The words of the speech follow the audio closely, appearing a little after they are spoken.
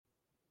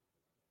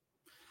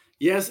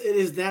Yes, it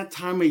is that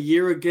time of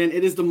year again.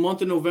 It is the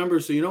month of November,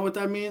 so you know what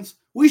that means?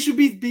 We should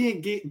be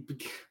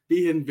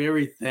being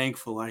very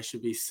thankful, I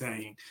should be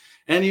saying.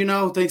 And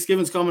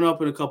Thanksgiving's coming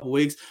up in a couple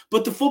weeks,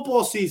 but the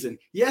football season,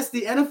 yes,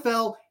 the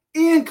NFL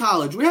and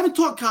college. We haven't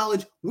talked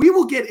college. We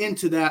will get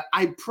into that.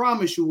 I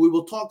promise you, we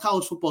will talk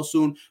college football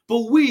soon.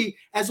 But we,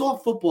 as all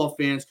football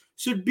fans,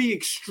 should be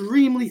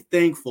extremely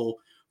thankful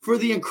for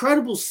the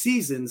incredible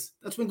seasons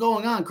that's been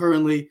going on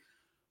currently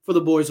for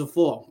the boys of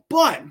fall.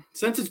 But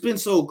since it's been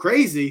so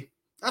crazy,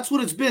 that's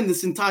what it's been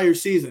this entire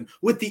season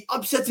with the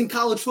upsets in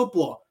college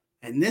football.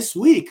 And this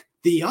week,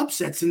 the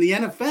upsets in the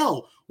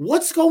NFL.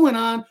 What's going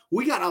on?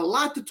 We got a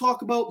lot to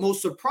talk about.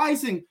 Most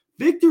surprising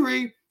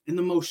victory and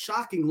the most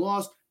shocking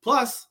loss.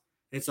 Plus,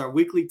 it's our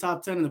weekly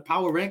top 10 in the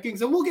power rankings.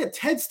 And we'll get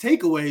Ted's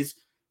takeaways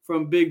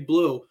from Big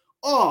Blue.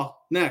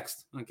 All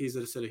next on Keys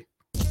to the City.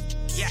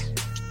 Yeah.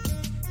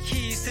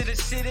 Keys to the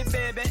city,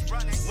 baby.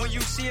 When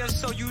you see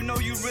us, so you know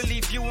you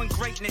really viewing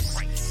greatness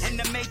in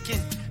the making.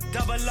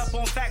 Double up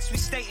on facts we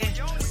stating.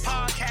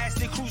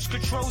 Podcasting, cruise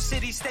control,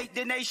 city, state,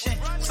 the nation.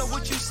 So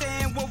what you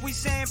saying, what we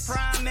saying,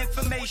 prime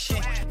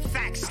information.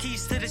 Facts,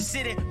 keys to the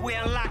city,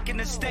 we're unlocking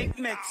the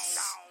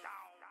statements.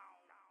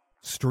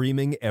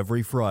 Streaming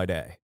every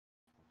Friday.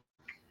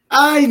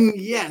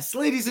 Yes,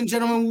 ladies and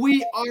gentlemen,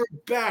 we are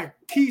back.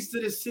 Keys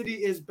to the City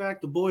is back.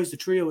 The boys, the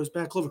trio is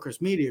back.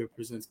 Clovercrest Media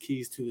presents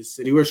Keys to the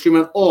City. We're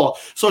streaming on all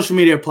social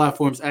media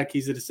platforms at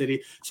Keys to the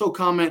City. So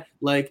comment,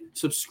 like,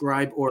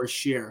 subscribe, or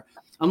share.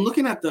 I'm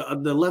looking at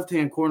the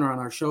left-hand corner on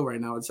our show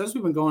right now. It says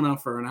we've been going on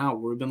for an hour.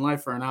 We've been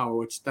live for an hour,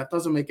 which that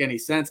doesn't make any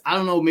sense. I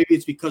don't know. Maybe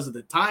it's because of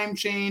the time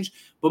change,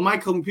 but my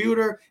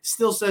computer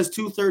still says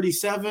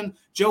 2:37.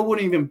 Joe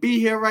wouldn't even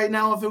be here right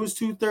now if it was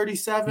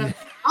 2:37.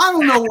 I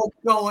don't know what's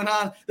going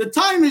on. The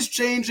time is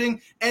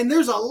changing, and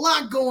there's a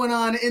lot going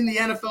on in the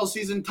NFL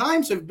season.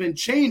 Times have been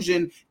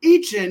changing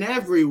each and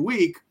every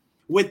week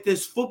with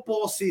this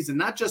football season,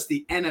 not just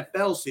the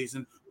NFL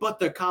season, but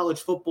the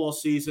college football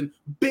season.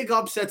 Big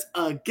upsets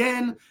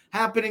again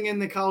happening in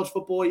the college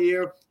football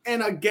year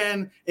and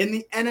again in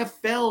the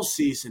NFL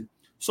season.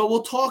 So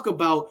we'll talk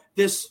about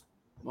this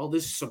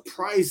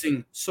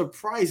surprising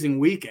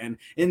weekend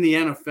in the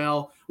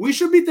NFL. We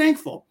should be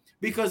thankful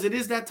because it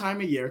is that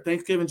time of year.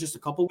 Thanksgiving just a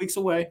couple weeks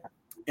away,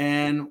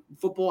 and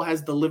football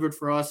has delivered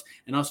for us,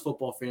 and us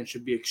football fans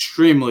should be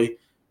extremely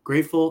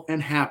grateful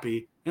and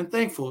happy and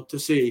thankful to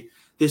see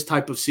this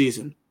type of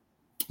season.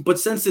 But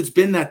since it's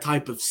been that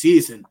type of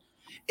season,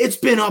 it's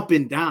been up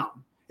and down.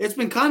 It's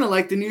been kind of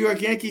like the New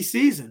York Yankees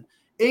season.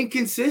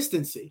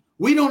 Inconsistency.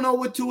 We don't know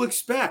what to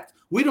expect.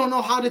 We don't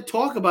know how to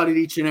talk about it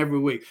each and every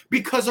week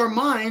because our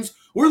minds,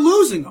 we're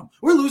losing them.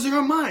 We're losing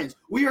our minds.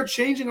 We are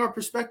changing our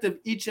perspective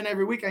each and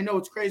every week. I know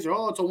it's crazy.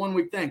 Oh, it's a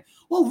one-week thing.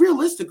 Well,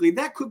 realistically,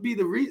 that could be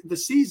the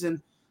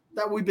season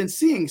that we've been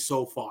seeing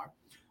so far.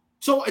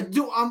 So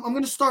I'm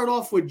going to start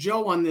off with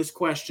Joe on this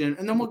question,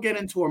 and then we'll get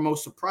into our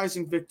most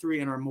surprising victory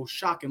and our most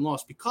shocking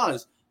loss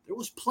because there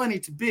was plenty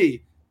to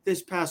be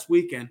this past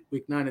weekend,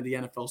 week 9 of the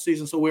NFL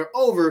season. So we're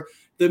over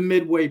the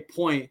midway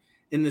point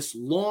in this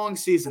long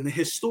season, the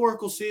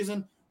historical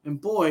season,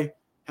 and boy,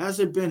 has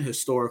it been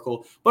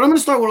historical. But I'm going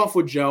to start off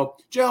with Joe.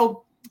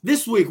 Joe,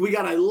 this week we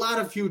got a lot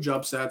of huge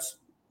upsets,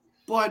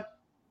 but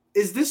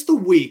is this the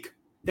week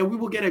that we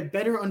will get a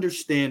better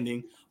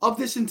understanding of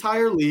this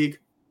entire league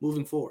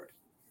moving forward?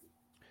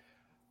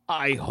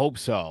 I hope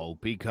so,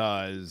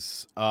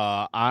 because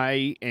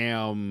I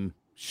am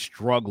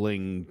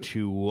struggling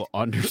to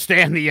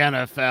understand the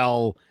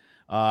NFL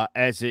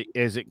as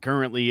it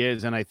currently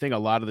is, and I think a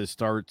lot of this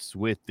starts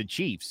with the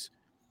Chiefs,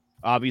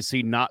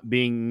 obviously not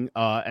being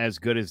as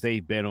good as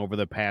they've been over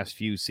the past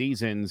few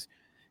seasons.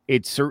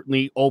 It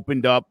certainly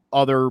opened up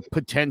other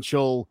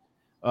potential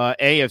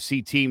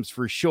AFC teams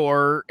for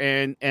sure,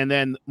 and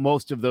then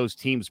most of those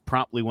teams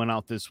promptly went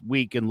out this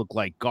week and looked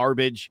like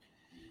garbage.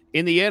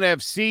 In the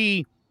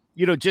NFC,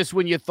 just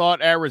when you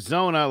thought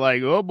Arizona,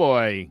 like, oh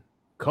boy,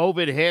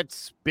 COVID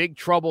hits, big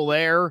trouble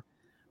there.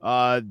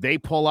 They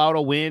pull out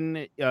a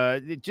win.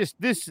 Just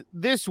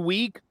this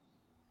week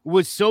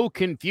was so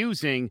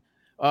confusing.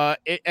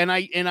 And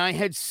I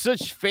had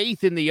such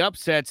faith in the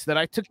upsets that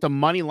I took the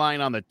money line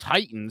on the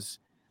Titans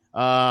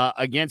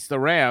against the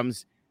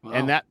Rams, wow.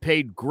 And that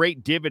paid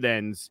great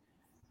dividends.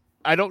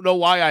 I don't know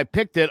why I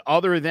picked it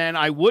other than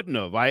I wouldn't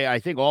have. I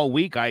think all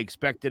week I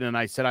expected, and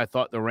I said I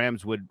thought the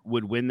Rams would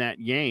win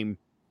that game.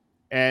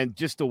 And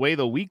just the way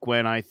the week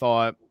went, I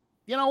thought,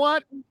 you know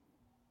what?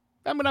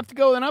 I'm going to have to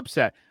go with an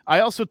upset.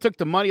 I also took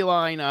the money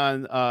line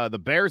on the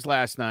Bears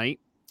last night.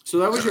 So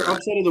that was your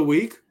upset of the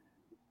week?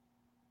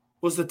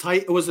 Was the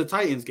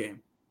Titans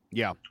game?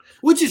 Yeah.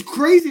 Which is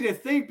crazy to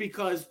think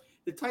because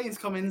the Titans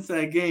come into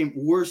that game,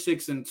 we're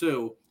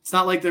 6-2. It's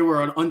not like they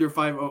were an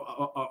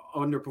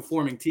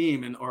underperforming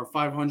team or a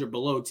 500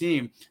 below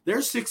team. They're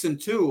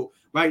 6-2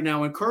 right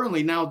now, and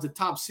currently now the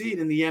top seed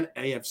in the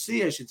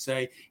AFC, I should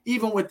say,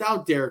 even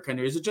without Derrick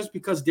Henry. Is it just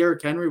because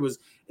Derrick Henry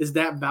is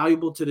that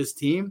valuable to this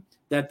team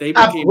that they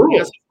became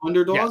massive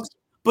underdogs? Yes.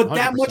 But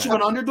that much of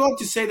an underdog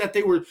to say that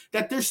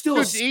they're still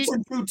a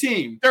 6-2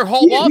 team. Their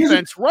whole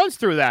offense runs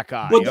through that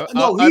guy. But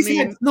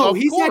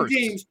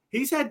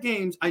he's had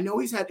games. I know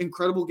he's had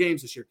incredible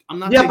games this year. I'm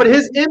not. Yeah, but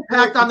his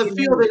impact on the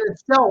field in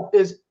itself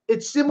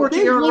it's similar to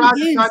Aaron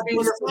Rodgers not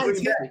being there for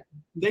Green Bay.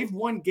 They've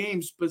won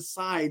games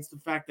besides the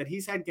fact that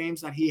he's had games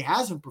that he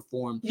hasn't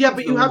performed. Yeah,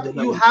 but you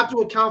have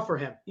to account for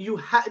him.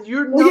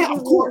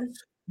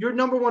 Your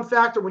number one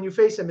factor when you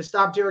face him is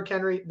stop Derrick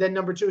Henry, then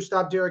number 2,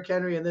 stop Derrick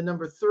Henry, and then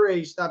number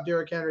 3, stop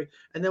Derrick Henry,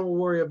 and then we'll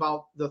worry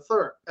about the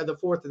third, the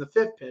fourth, and the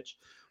fifth pitch.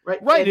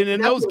 Right. And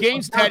in those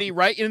games, Teddy,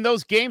 in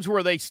those games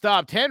where they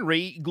stopped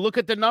Henry, look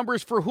at the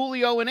numbers for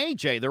Julio and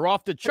AJ. They're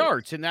off the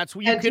charts, and that's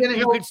where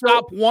you can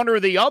stop one or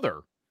the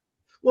other.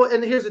 Well,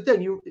 and here's the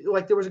thing.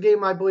 There was a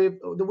game, I believe,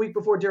 the week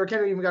before Derrick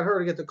Henry even got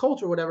hurt against the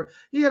Colts or whatever.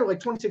 He had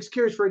 26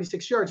 carries for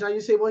 86 yards. Now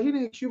you say, well, he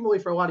didn't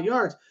accumulate for a lot of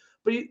yards.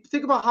 But you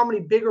think about how many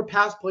bigger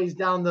pass plays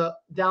down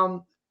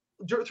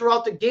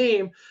throughout the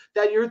game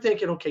that you're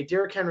thinking, okay,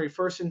 Derrick Henry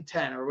 1st and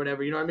 10 or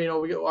whatever. You know what I mean?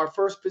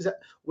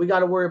 We got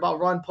to worry about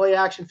run, play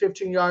action,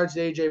 15 yards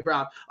to A.J.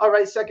 Brown. All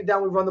right, 2nd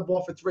down, we run the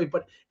ball for 3.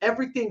 But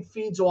everything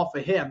feeds off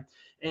of him.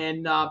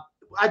 And I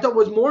thought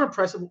was more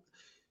impressive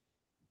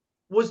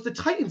was the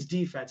Titans'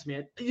 defense,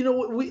 man.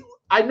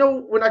 I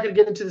know we're not going to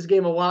get into this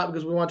game a lot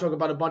because we want to talk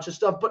about a bunch of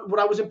stuff. But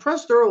what I was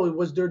impressed early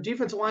was their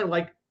defensive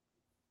line,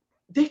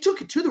 they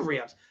took it to the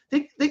Rams.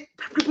 They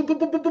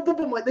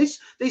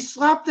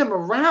slapped them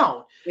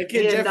around. That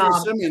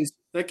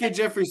kid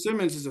Jeffrey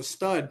Simmons is a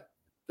stud.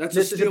 That's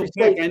a steal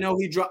pick. I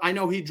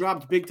know he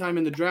dropped big time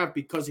in the draft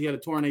because he had a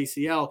torn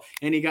ACL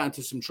and he got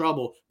into some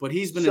trouble. But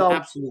he's been an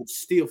absolute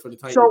steal for the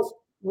Titans. So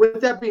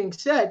with that being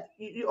said,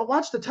 you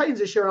watch the Titans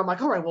this year, and I'm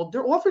like, all right, well,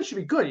 their offense should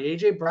be good.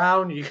 A.J.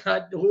 Brown, you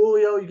got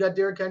Julio, you got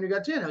Derrick Henry, you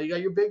got Tannehill, you got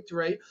your big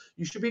 3.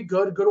 You should be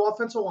good. A good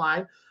offensive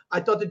line.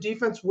 I thought the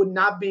defense would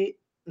not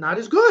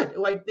as good.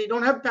 They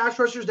don't have pass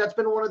rushers. That's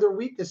been one of their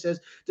weaknesses.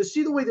 To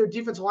see the way their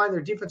defensive line,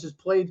 their defense has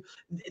played,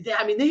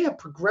 they have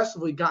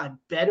progressively gotten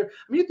better.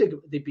 I mean, you think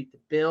they beat the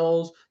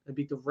Bills, they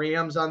beat the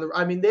Rams they're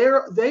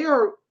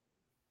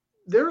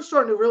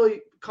starting to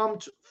really come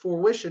to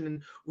fruition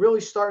and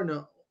really starting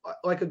to,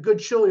 like a good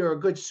chili or a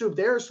good soup,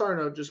 they're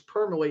starting to just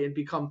permeate and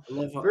become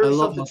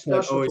something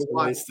special to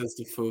watch. That's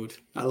the food.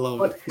 I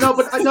love it. No,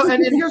 but I know,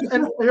 and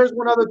here's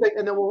one other thing,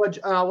 and then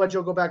I'll let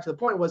Joe go back to the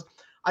point was,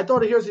 I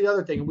thought here's the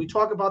other thing, and we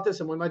talk about this,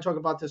 and we might talk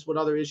about this with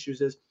other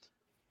issues, is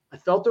I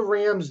felt the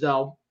Rams,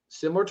 though,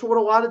 similar to what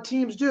a lot of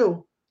teams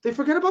do, they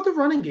forget about the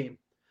running game.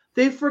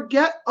 See,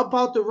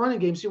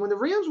 when the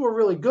Rams were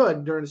really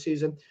good during the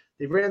season,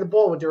 they ran the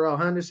ball with Darrell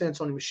Henderson,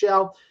 Sony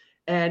Michel,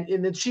 and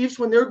in the Chiefs,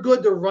 when they're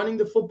good, they're running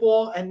the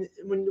football, and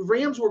when the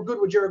Rams were good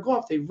with Jared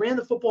Goff, they ran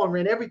the football and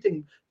ran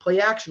everything,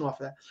 play action off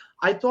of that.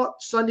 I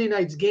thought Sunday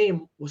night's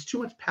game was too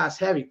much pass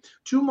heavy,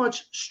 too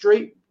much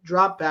straight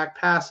drop back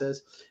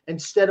passes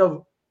instead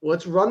of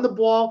let's run the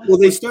ball. Well,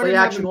 they started play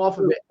action off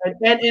of it.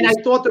 And I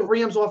thought the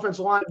Rams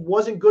offensive line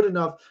wasn't good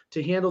enough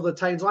to handle the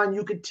Titans line.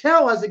 You could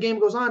tell as the game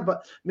goes on,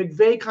 but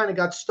McVay kind of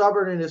got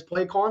stubborn in his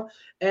play calling,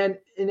 and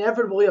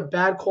inevitably a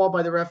bad call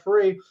by the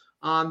referee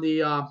on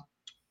the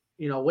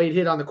late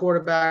hit on the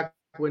quarterback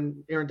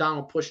when Aaron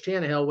Donald pushed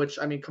Tannehill, which,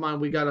 I mean, come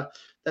on,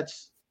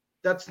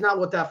 that's not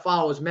what that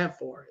foul is meant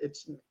for.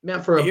 It's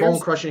meant for a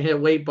bone-crushing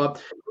hit late,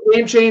 but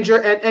game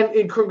changer.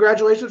 And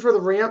congratulations for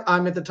the Rams.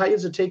 The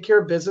Titans to take care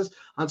of business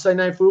on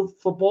Sunday Night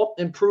Football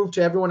and prove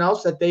to everyone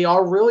else that they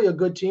are really a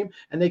good team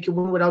and they can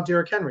win without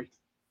Derrick Henry.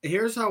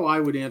 Here's how I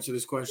would answer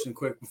this question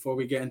quick before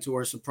we get into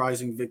our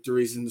surprising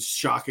victories and the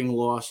shocking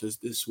losses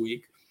this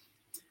week.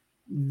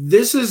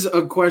 This is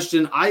a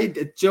question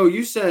Joe,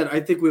 you said, I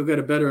think we'll get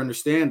a better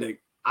understanding.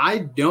 I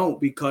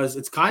don't, because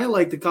it's kind of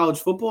like the college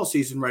football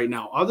season right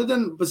now.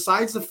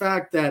 Besides the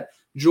fact that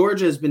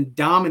Georgia has been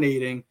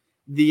dominating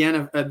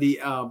the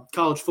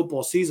college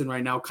football season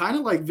right now, kind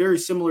of like very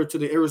similar to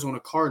the Arizona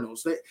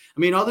Cardinals.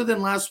 Other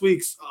than last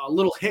week's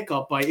little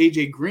hiccup by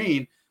AJ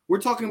Green, we're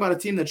talking about a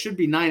team that should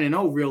be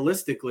 9-0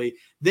 realistically.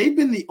 They've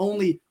been the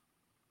only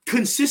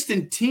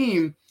consistent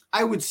team,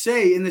 I would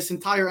say, in this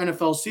entire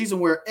NFL season,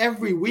 where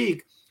every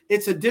week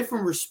it's a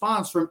different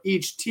response from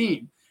each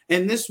team.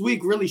 And this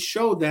week really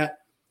showed that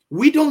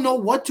we don't know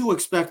what to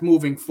expect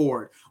moving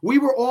forward. We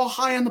were all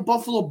high on the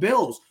Buffalo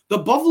Bills. The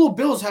Buffalo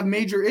Bills have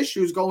major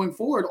issues going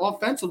forward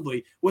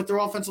offensively with their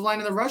offensive line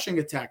and the rushing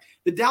attack.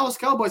 The Dallas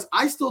Cowboys,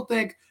 I still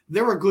think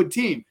they're a good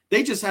team.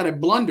 They just had a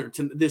blunder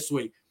this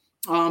week.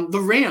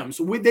 The Rams,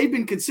 they've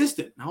been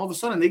consistent. Now all of a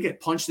sudden they get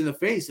punched in the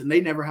face, and they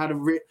never had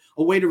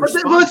a way to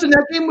respond. Listen,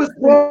 that game was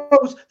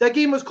close. That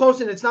game was close,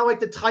 and it's not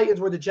like the Titans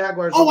were the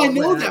Jaguars. Oh, I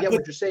know that. I get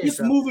what you're saying.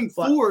 Just moving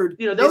forward,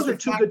 those are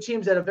two good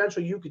teams that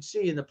eventually you could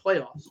see in the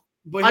playoffs.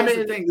 But here's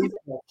the thing.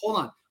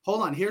 Hold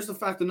on. Here's the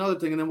fact. Another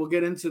thing, and then we'll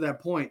get into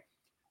that point.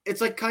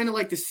 It's kind of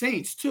like the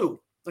Saints too.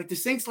 Like the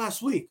Saints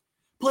last week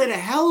played a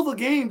hell of a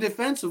game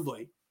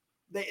defensively.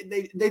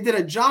 They did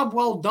a job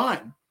well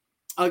done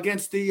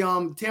against the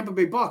Tampa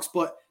Bay Bucks,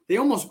 but they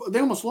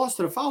almost lost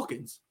to the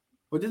Falcons.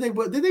 Or did they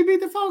beat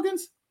the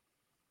Falcons?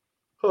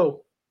 Who?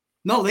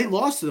 No, they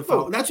lost to the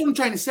Falcons. That's what I'm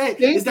trying to say.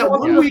 Is that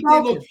one week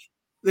they looked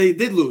They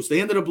did lose.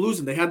 They ended up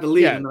losing. They had the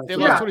lead. Yeah, in the they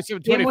third. lost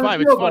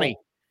 27-25. It's funny.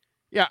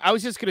 Yeah, I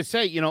was just going to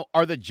say,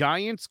 are the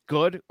Giants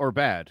good or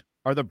bad?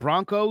 Are the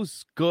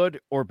Broncos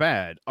good or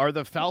bad? Are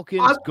the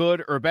Falcons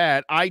good or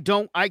bad? I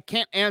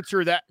can't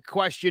answer that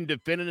question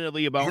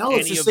definitively about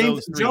any of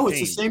those three Joe,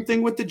 teams. it's the same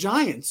thing with the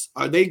Giants.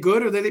 Are they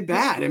good or are they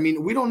bad? I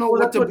mean, we don't know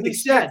what to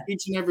expect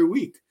each and every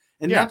week.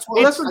 And that's what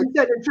he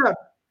said. And Trev,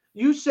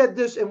 you said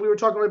this, and we were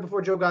talking right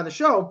before Joe got on the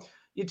show.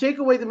 You take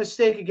away the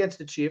mistake against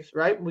the Chiefs,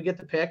 right? We get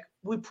the pick.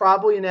 We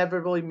probably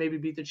inevitably maybe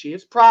beat the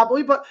Chiefs.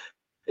 Probably, but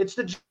it's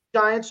the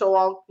Giants, so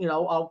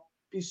I'll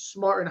be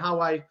smart in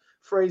how I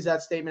phrase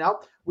that statement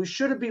out. We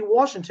should have beat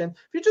Washington.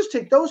 If you just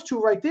take those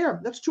two right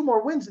there, that's 2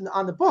 more wins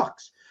on the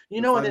books.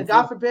 And then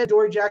God forbid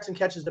Dory Jackson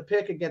catches the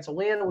pick against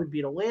Atlanta. We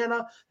beat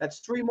Atlanta. That's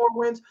 3 more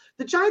wins.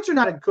 The Giants are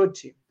not a good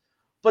team,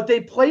 but they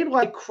played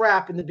like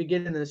crap in the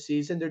beginning of the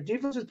season. Their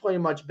defense is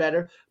playing much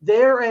better.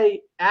 They're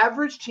a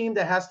average team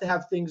that has to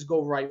have things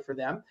go right for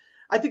them.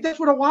 I think that's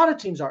what a lot of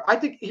teams are. I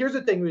think here's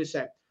the thing we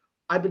say.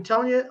 I've been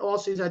telling you all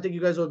season, I think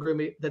you guys will agree with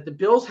me, that the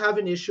Bills have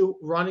an issue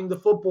running the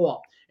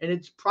football. And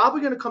it's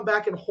probably going to come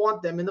back and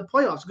haunt them in the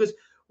playoffs because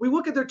we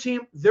look at their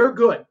team, they're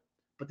good,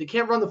 but they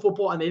can't run the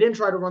football, and they didn't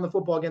try to run the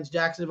football against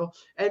Jacksonville.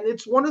 And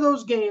it's one of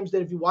those games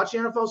that if you watch the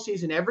NFL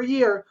season every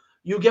year,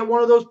 you get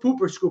one of those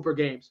pooper scooper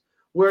games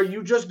where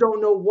you just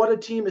don't know what a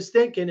team is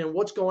thinking and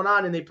what's going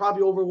on, and they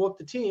probably overlook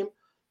the team.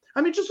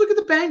 I mean, just look at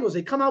the Bengals.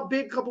 They come out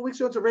big a couple weeks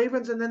ago to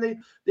Ravens, and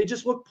then they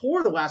just look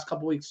poor the last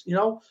couple weeks.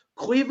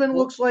 Cleveland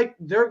looks like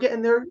they're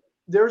getting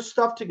their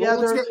stuff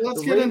together. Well,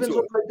 let's get into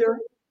it. Like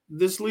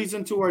this leads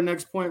into our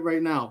next point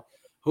right now.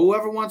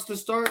 Whoever wants to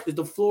start,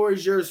 the floor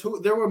is yours.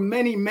 There were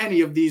many, many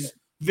of these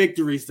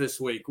victories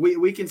this week.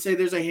 We can say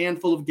there's a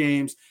handful of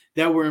games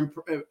that were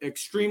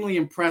extremely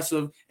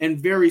impressive and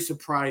very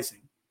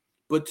surprising.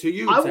 But to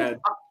you,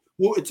 Ted,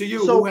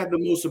 who had the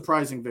most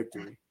surprising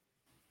victory?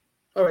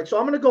 All right, so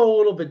I'm going to go a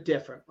little bit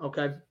different,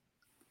 okay?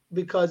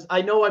 Because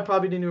I know I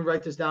probably didn't even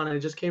write this down and it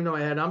just came to my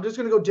head. I'm just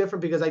going to go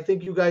different because I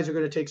think you guys are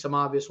going to take some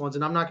obvious ones,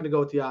 and I'm not going to go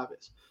with the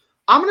obvious.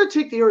 I'm going to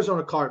take the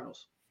Arizona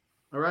Cardinals.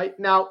 All right.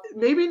 Now,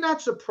 maybe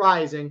not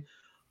surprising,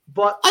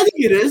 but I think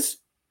it is.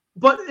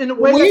 But in a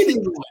way,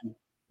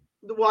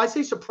 I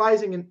say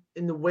surprising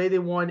in the way they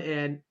won,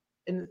 and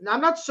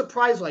I'm not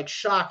surprised like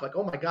shocked, like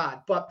oh my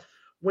god. But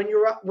when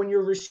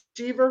your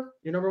receiver,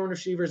 your number one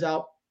receiver's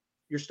out,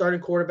 your starting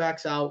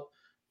quarterback's out,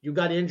 you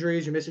got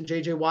injuries, you're missing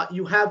J.J. Watt. I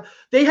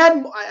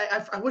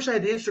wish I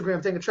had the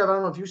Instagram thing of Trevor. I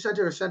don't know if you sent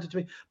it or sent it to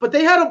me, but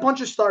they had a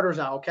bunch of starters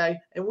out. Okay,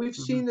 and we've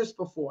seen this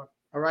before.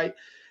 All right,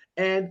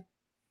 and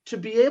to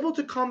be able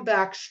to come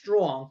back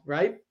strong,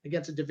 right,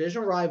 against a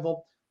division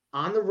rival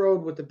on the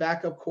road with the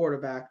backup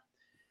quarterback,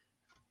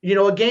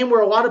 a game where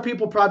a lot of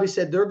people probably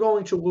said they're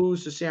going to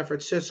lose to San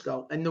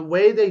Francisco. And the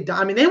way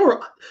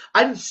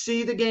I didn't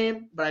see the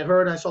game, but I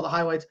heard and I saw the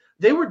highlights.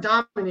 They were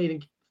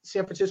dominating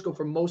San Francisco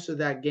for most of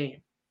that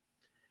game.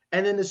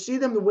 And then to see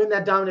them to win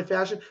that dominant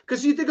fashion,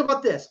 because you think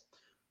about this,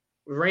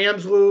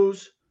 Rams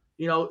lose,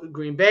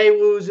 Green Bay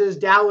loses,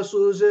 Dallas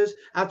loses.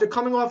 After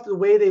coming off the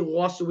way they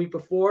lost the week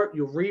before,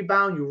 you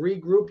rebound, you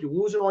regroup, you're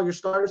losing all your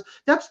starters.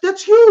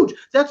 That's huge.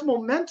 That's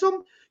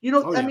momentum.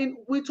 I mean,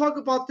 we talk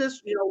about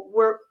this,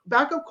 where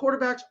backup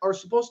quarterbacks are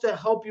supposed to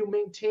help you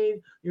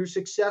maintain your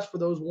success for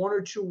those 1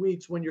 or 2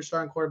 weeks when your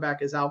starting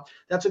quarterback is out.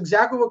 That's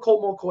exactly what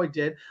Colt McCoy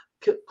did.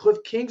 Cliff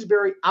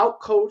Kingsbury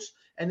outcoached,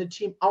 and the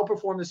team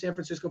outperformed the San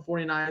Francisco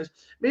 49ers.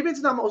 Maybe it's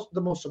not the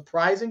most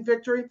surprising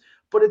victory,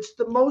 but it's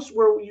the most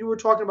where you were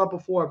talking about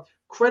before,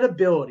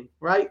 credibility,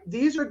 right?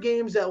 These are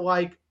games that,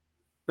 like,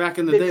 back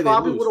in the day, they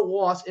probably would have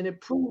lost, and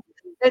it proved.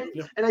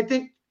 And I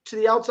think to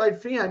the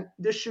outside fan,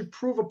 this should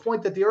prove a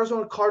point that the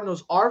Arizona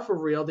Cardinals are for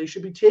real. They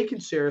should be taken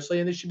seriously,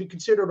 and they should be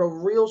considered a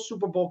real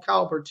Super Bowl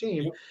caliber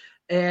team.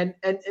 And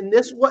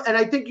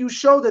I think you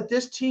show that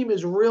this team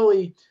is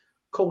really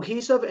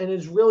cohesive and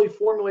is really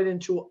formulated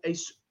into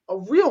a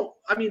real,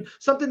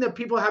 something that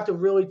people have to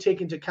really take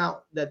into account,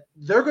 that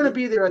they're going to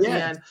be there at the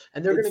end,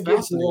 and they're going to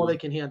give you all they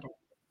can handle.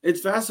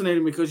 It's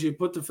fascinating because you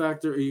got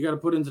to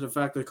put into the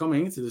fact that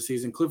coming into the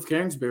season, Cliff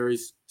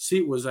Kingsbury's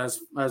seat was as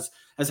hot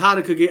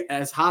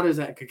as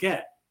that could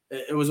get.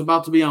 It was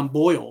about to be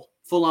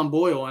full on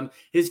boil, and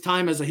his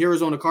time as a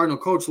Arizona Cardinal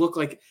coach looked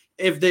like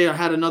if they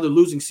had another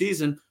losing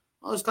season,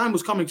 his time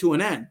was coming to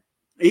an end.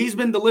 He's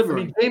been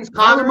delivering. James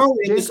Conner,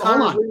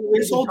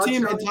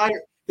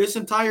 this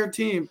entire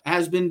team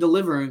has been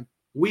delivering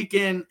week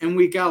in and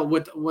week out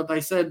with what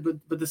I said,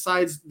 but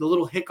besides the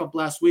little hiccup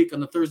last week on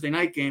the Thursday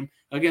night game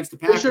against the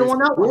Packers,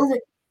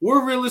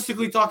 we're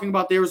realistically talking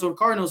about the Arizona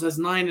Cardinals as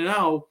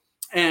 9-0,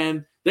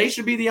 and they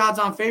should be the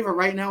odds-on favorite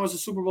right now as a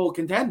Super Bowl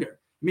contender.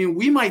 I mean,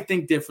 we might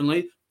think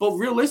differently, but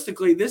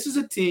realistically, this is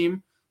a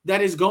team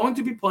that is going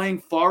to be playing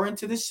far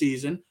into the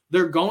season.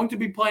 They're going to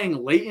be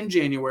playing late in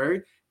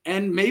January,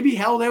 and maybe,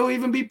 hell, they'll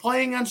even be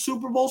playing on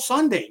Super Bowl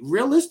Sunday.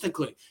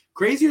 Realistically,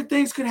 crazier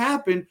things could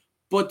happen,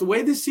 but the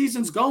way this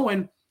season's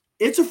going,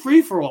 it's a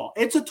free-for-all.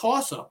 It's a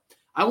toss-up.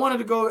 I wanted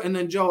to go, and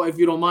then, Joe, if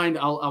you don't mind,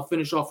 I'll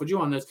finish off with you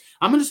on this.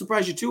 I'm going to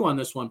surprise you, too, on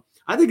this one.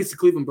 I think it's the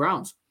Cleveland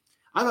Browns.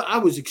 I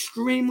was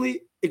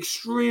extremely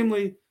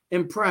extremely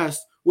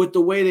impressed with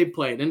the way they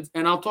played.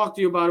 And I'll talk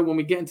to you about it when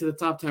we get into the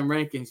top 10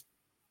 rankings.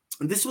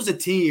 And this was a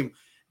team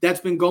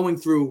that's been going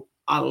through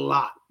a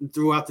lot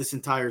throughout this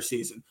entire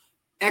season.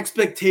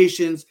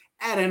 Expectations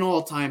at an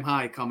all-time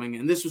high coming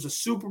in. This was a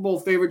Super Bowl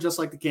favorite, just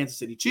like the Kansas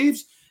City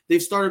Chiefs.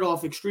 They've started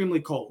off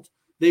extremely cold.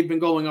 They've been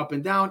going up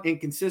and down,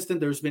 inconsistent.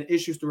 There's been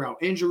issues throughout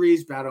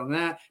injuries, battling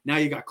that. Now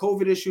you got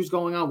COVID issues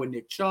going on with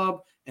Nick Chubb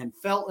and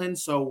Felton,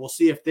 so we'll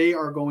see if they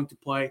are going to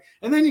play.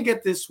 And then you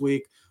get this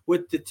week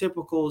with the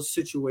typical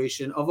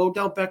situation of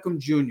Odell Beckham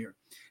Jr.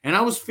 And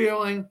I was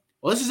feeling,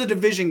 well, this is a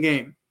division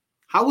game.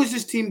 How is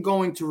this team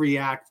going to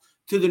react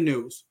to the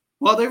news?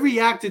 Well, they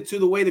reacted to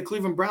the way the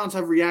Cleveland Browns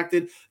have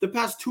reacted the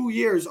past 2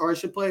 years, or I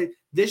should play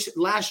this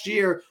last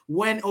year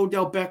when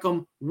Odell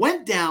Beckham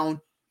went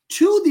down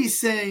to the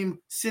same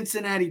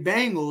Cincinnati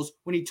Bengals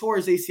when he tore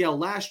his ACL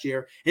last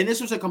year. And this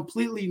was a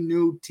completely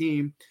new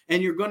team.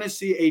 And you're going to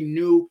see a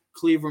new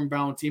Cleveland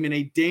Brown team and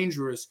a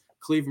dangerous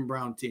Cleveland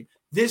Brown team.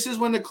 This is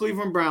when the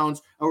Cleveland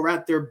Browns are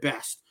at their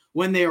best.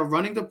 When they are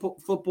running the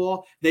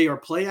football, they are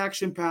play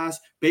action pass.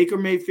 Baker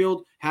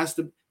Mayfield, I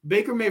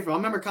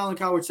remember Colin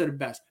Cowherd said it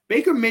best.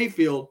 Baker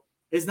Mayfield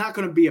is not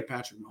going to be a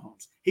Patrick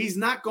Mahomes. He's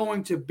not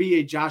going to be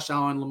a Josh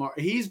Allen Lamar.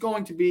 He's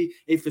going to be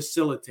a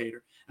facilitator.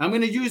 I'm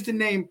going to use the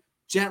name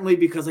gently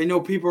because I know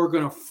people are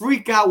going to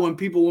freak out when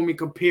we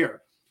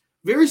compare.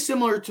 Very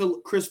similar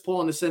to Chris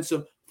Paul in the sense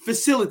of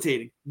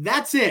facilitating.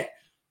 That's it.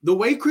 The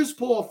way Chris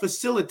Paul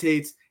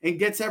facilitates and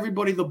gets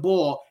everybody the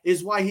ball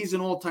is why he's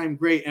an all-time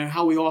great and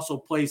how he also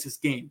plays his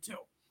game too.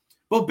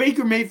 But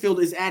Baker Mayfield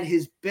is at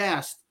his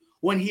best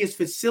when he is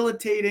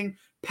facilitating,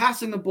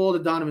 passing the ball to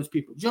Donovan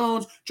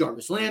Peoples-Jones,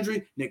 Jarvis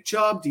Landry, Nick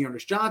Chubb,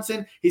 Dearness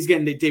Johnson. He's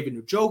getting David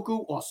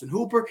Njoku, Austin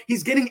Hooper.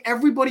 He's getting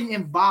everybody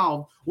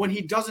involved when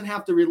he doesn't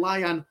have to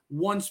rely on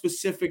one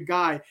specific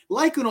guy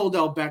like an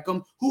Odell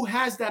Beckham who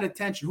has that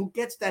attention, who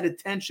gets that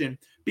attention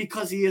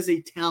because he is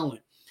a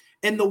talent.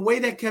 And the way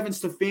that Kevin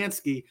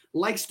Stefanski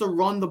likes to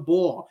run the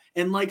ball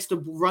and likes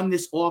to run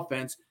this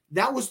offense,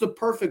 that was the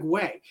perfect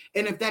way.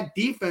 And if that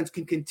defense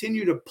can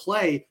continue to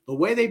play the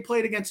way they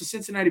played against the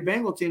Cincinnati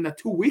Bengals team that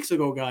 2 weeks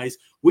ago, guys,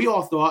 we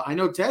all thought, I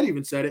know Ted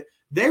even said it,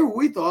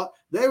 we thought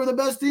they were the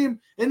best team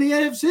in the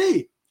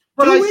AFC.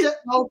 But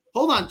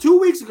hold on. 2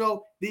 weeks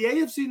ago, the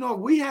AFC North,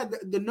 we had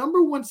the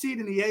number one seed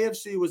in the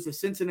AFC was the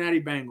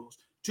Cincinnati Bengals.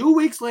 2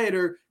 weeks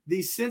later,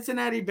 the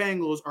Cincinnati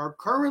Bengals are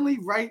currently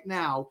right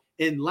now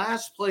in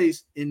last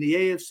place in the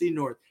AFC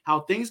North. How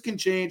things can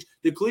change.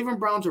 The Cleveland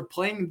Browns are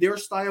playing their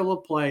style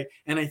of play,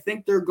 and I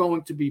think they're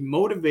going to be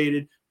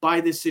motivated by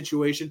this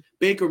situation.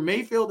 Baker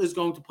Mayfield is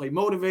going to play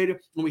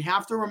motivated, and we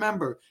have to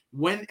remember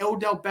when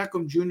Odell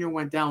Beckham Jr.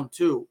 went down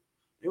too,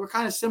 they were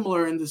kind of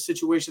similar in the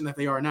situation that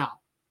they are now.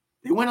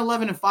 They went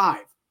 11-5.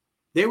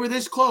 They were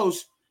this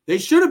close. They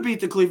should have beat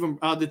the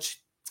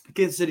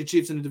Kansas City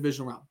Chiefs in the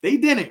divisional round. They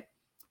didn't,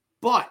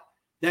 but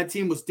that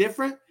team was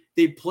different.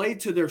 They played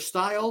to their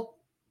style,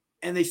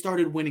 and they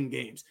started winning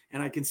games.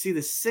 And I can see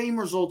the same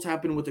results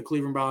happen with the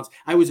Cleveland Browns.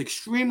 I was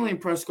extremely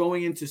impressed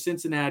going into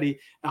Cincinnati,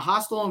 a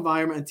hostile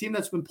environment, a team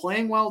that's been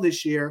playing well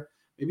this year,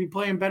 maybe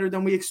playing better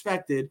than we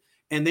expected,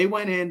 and they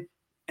went in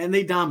and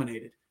they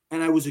dominated.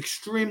 And I was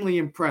extremely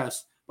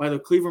impressed by the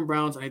Cleveland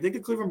Browns. And I think the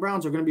Cleveland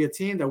Browns are going to be a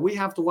team that we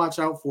have to watch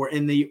out for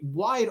in the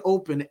wide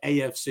open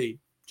AFC.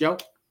 Joe?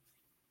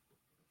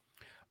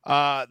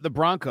 The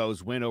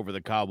Broncos win over the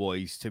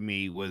Cowboys to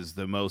me was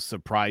the most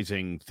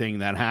surprising thing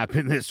that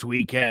happened this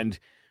weekend.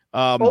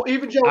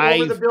 Even Joe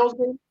over the Bills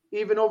game,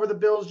 even over the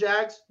Bills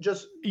Jags.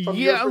 Just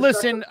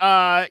listen.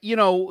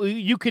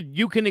 You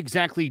can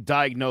exactly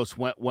diagnose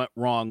what went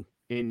wrong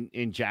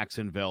in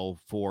Jacksonville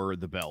for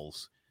the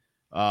Bills.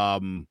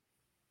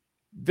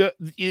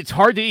 It's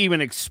hard to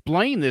even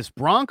explain this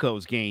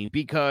Broncos game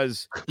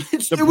because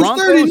it was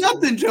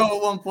 30-0, Joe,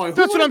 at one point.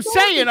 That's what I'm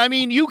saying. I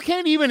mean, you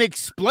can't even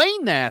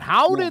explain that.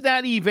 How did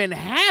that even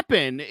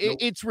happen? Nope.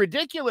 It's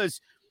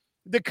ridiculous.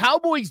 The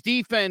Cowboys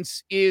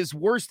defense is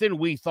worse than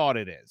we thought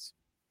it is.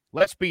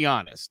 Let's be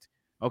honest.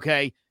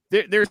 Okay.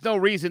 There's no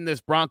reason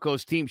this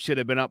Broncos team should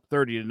have been up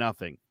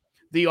 30-0.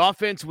 The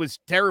offense was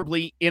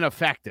terribly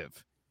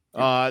ineffective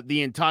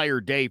the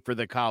entire day for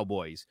the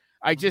Cowboys.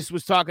 I just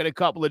was talking a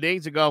couple of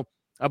days ago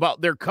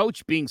about their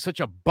coach being such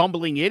a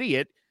bumbling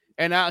idiot,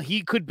 and how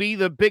he could be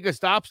the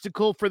biggest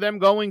obstacle for them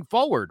going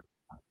forward.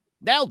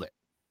 Nailed it.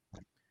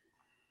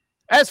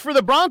 As for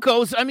the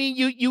Broncos, I mean,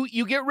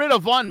 you get rid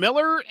of Von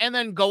Miller and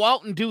then go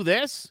out and do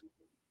this?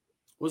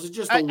 Was it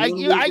just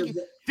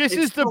this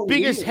is the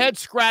biggest head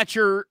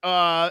scratcher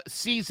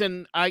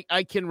season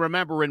I can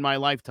remember in my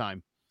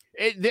lifetime.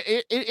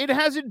 It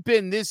hasn't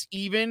been this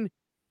even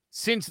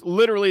since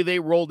literally they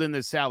rolled in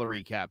the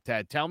salary cap,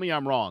 Ted. Tell me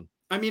I'm wrong.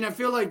 I mean, I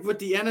feel like with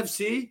the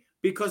NFC,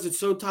 because it's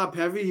so top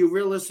heavy, you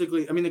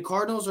realistically, I mean, the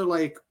Cardinals are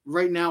like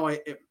right now.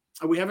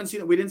 We didn't see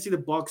the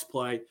Bucs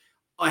play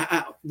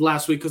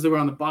last week because they were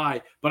on the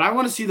bye, but I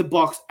want to see the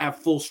Bucs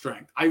at full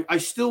strength. I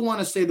still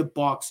want to say the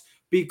Bucs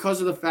because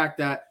of the fact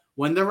that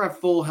when they're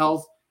at full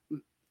health,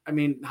 I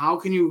mean, how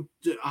can you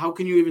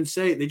even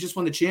say they just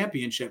won the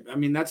championship? I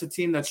mean, that's a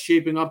team that's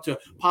shaping up to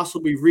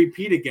possibly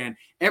repeat again.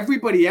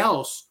 Everybody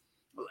else,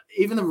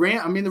 even the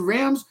Rams. I mean, the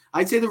Rams.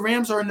 I'd say the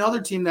Rams are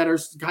another team that are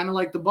kind of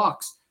like the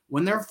Bucks.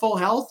 When they're full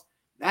health,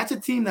 that's a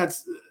team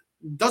that's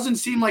doesn't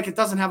seem like it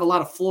doesn't have a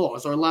lot of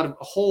flaws or a lot of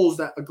holes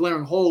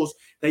glaring holes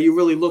that you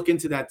really look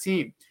into that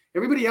team.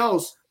 Everybody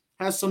else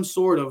has some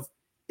sort of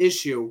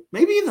issue.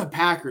 Maybe even the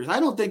Packers. I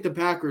don't think the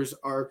Packers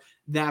are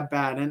that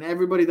bad. And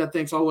everybody that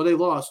thinks, oh, well, they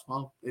lost.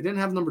 Well, they didn't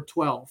have number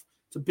 12.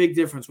 It's a big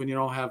difference when you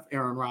don't have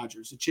Aaron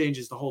Rodgers. It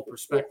changes the whole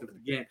perspective of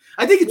the game.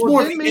 I think it's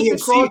more of the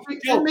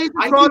AFC. Mason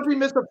Crosby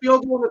missed a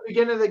field goal at the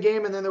beginning of the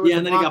game, and then there was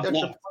and then he got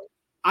blocked.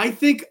 I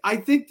think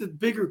the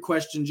bigger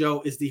question,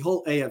 Joe, is the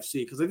whole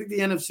AFC, because I think the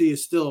NFC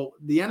is still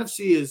 – the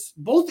NFC is –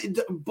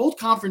 both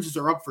conferences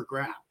are up for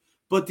grab.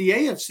 But the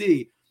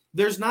AFC,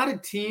 there's not a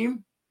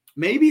team –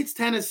 maybe it's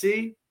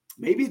Tennessee,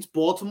 maybe it's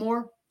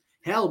Baltimore.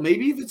 Hell,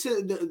 maybe if it's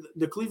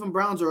the Cleveland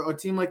Browns or a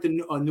team like the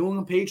New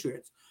England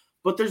Patriots.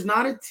 But there's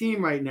not a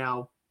team right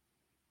now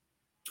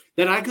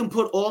that I can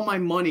put all my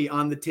money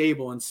on the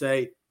table and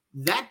say,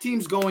 that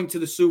team's going to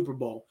the Super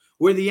Bowl.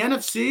 Where the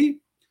NFC,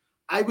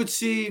 I would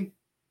see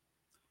 –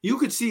 you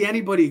could see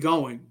anybody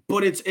going,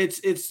 but it's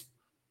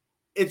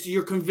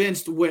you're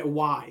convinced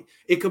why.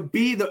 It could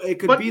be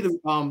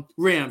the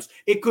Rams,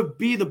 it could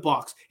be the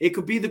Bucks, it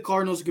could be the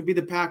Cardinals, it could be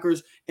the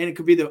Packers, and it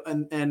could be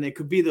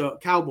the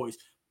Cowboys.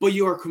 But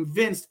you are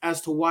convinced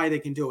as to why they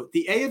can do it.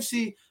 The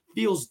AFC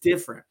feels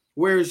different.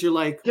 Whereas you're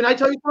like, can I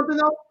tell you something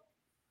though?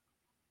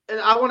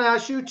 And I want to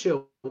ask you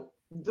too.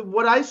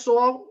 What I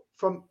saw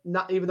from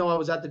not even though I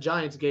was at the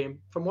Giants game,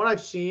 from what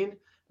I've seen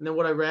and then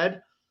what I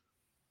read.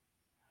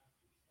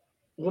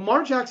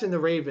 Lamar Jackson and the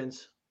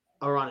Ravens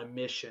are on a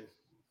mission.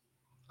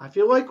 I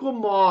feel like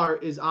Lamar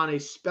is on a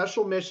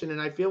special mission,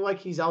 and I feel like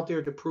he's out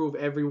there to prove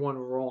everyone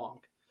wrong.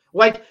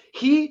 Like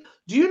do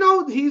you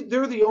know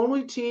they're the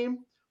only team,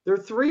 they're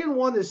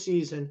 3-1 this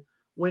season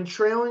when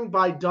trailing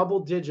by double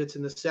digits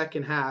in the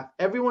second half.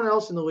 Everyone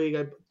else in the league,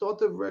 I thought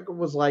the record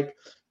was like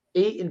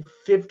 8-51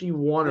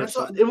 or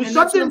something. It was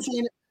something.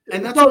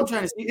 And that's what I'm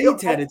trying to say. Hey,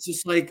 Ted, it's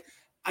just like,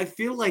 I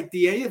feel like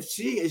the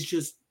AFC is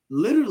just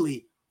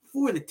literally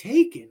for the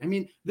taking. I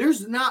mean,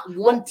 there's not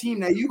one team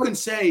that you can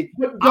say,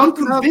 I'm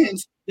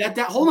convinced that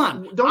hold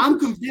on. I'm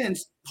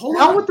convinced. Hold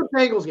on. With the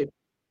Bengals game.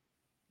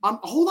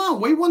 Hold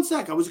on. Wait 1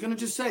 sec. I was going to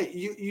just say,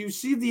 you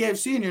see the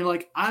AFC and you're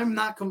like,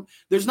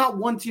 there's not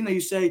one team that you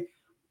say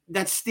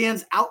that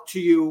stands out to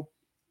you.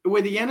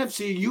 Where the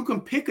NFC, you can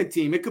pick a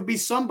team. It could be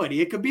somebody.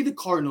 It could be the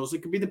Cardinals.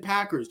 It could be the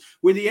Packers.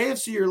 Where the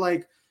AFC, you're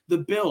like the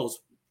Bills.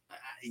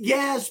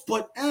 Yes,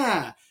 but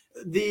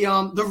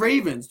the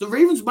Ravens. The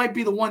Ravens might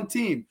be the one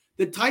team.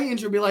 The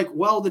Titans will be like,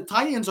 well, the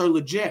Titans are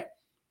legit,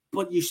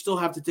 but you still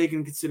have to take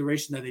into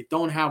consideration that they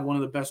don't have one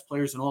of the best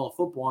players in all of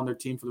football on their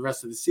team for the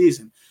rest of the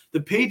season. The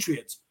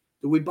Patriots,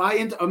 do we buy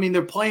into? I mean,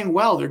 they're playing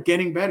well. They're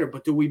getting better,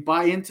 but do we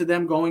buy into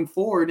them going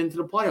forward into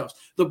the playoffs?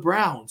 The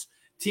Browns,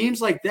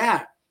 teams like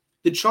that,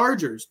 the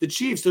Chargers, the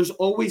Chiefs, there's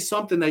always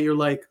something that you're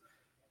like,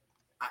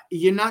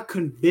 you're not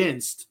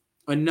convinced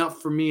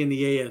enough for me in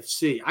the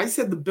AFC. I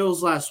said the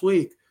Bills last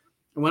week,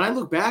 and when I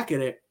look back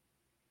at it,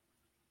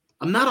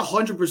 I'm not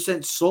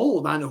 100%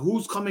 sold on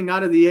who's coming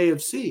out of the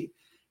AFC.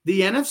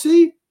 The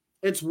NFC,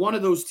 it's one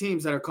of those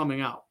teams that are coming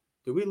out.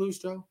 Did we lose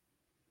Joe?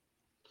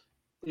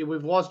 Yeah,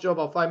 we've lost Joe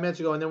about 5 minutes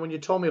ago. And then when you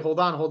told me,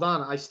 hold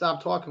on, I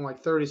stopped talking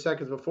like 30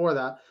 seconds before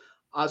that.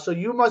 So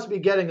you must be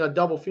getting a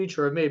double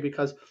feature of me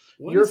because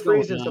you're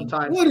freezing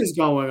sometimes. What is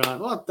going on?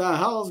 What the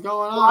hell is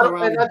going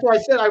on? And that's why I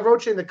said, I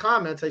wrote you in the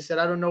comments. I said,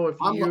 I don't know if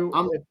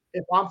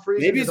I'm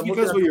freezing. Maybe it's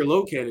because where you're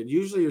located.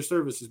 Usually your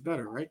service is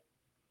better, right?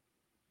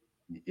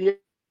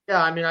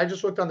 Yeah, I mean, I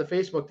just looked on the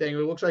Facebook thing. It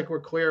looks like we're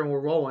clear and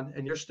we're rolling,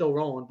 and you're still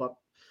rolling. But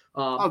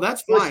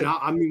that's fine. Listen,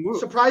 I mean,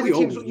 surprising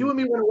teams. You and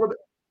me went a little bit.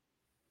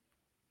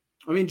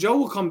 I mean, Joe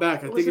will come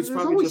back. I think it's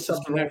probably just his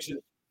connection.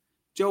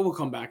 Joe will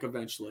come back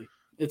eventually.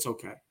 It's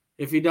okay.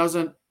 If he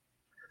doesn't,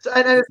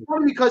 and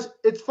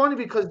it's funny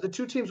because the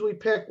two teams we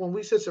picked when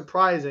we said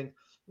surprising, it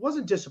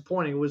wasn't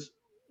disappointing. It was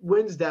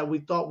wins that we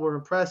thought were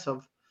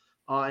impressive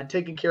and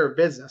taking care of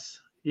business.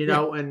 You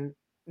know, and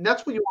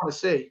that's what you want to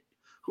see.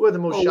 Who had the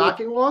most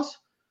shocking loss?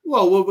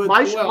 Well,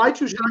 my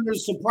two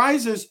there's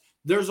surprises.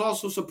 There's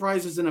also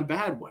surprises in a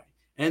bad way.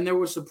 And there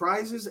were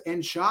surprises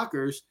and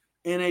shockers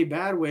in a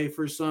bad way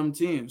for some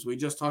teams. We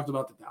just talked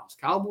about the Dallas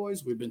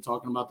Cowboys. We've been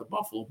talking about the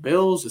Buffalo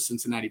Bills, the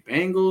Cincinnati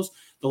Bengals,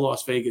 the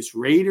Las Vegas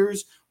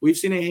Raiders. We've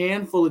seen a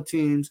handful of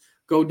teams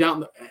go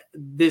down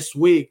this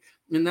week.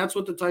 And that's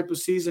what the type of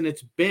season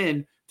it's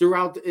been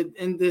throughout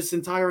in this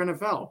entire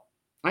NFL.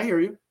 I hear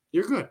you.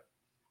 You're good.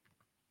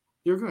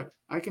 You're good.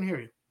 I can hear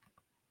you.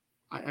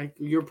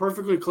 You're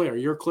perfectly clear.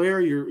 You're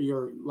clear.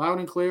 You're loud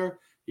and clear.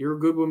 You're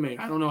good with me.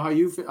 I don't know how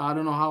you feel. I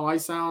don't know how I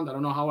sound. I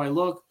don't know how I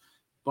look.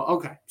 But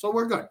okay, so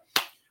we're good.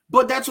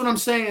 But that's what I'm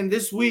saying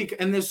this week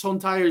and this whole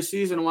entire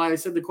season. Why I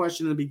said the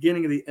question in the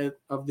beginning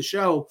of the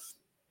show,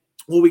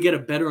 will we get a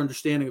better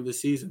understanding of the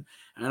season?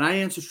 And I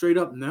answer straight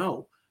up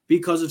no,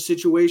 because of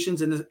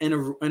situations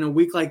in a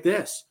week like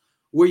this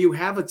where you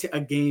have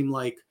a game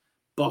like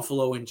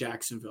Buffalo and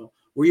Jacksonville,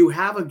 where you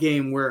have a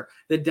game where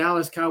the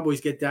Dallas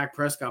Cowboys get Dak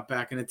Prescott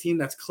back and a team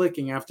that's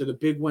clicking after the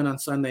big win on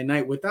Sunday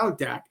night without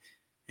Dak,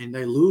 and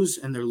they lose,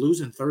 and they're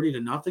losing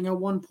 30-0 at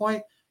one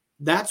point.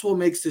 That's what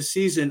makes the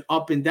season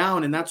up and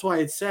down, and that's why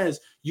it says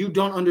you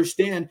don't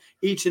understand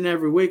each and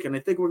every week. And I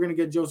think we're going to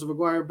get Joseph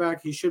Aguirre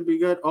back. He should be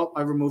good. Oh,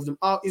 I removed him.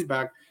 Oh, he's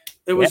back.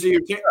 It was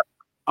your team.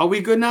 Are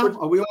we good now?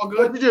 Are we all good?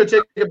 What did you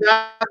do? Take a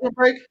bathroom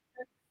break?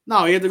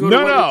 No, he had to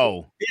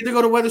go. He had to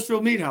go to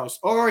Wethersfield Meat House,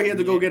 or he had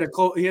to go get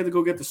he had to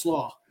go get the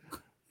slaw.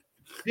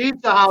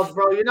 Pizza House,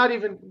 bro. You're not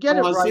even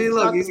getting it right. See,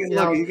 look,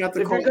 he got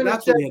the cold.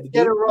 That's what he had to do.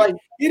 Get it right.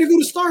 He had to go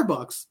to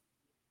Starbucks.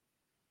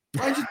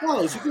 Why'd you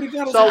tell us? You could have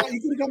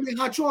got me a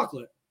hot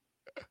chocolate.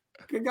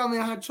 You could have got me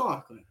a hot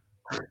chocolate.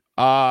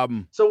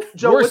 So,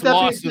 Joe, with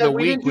that being said,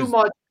 we didn't do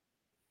much.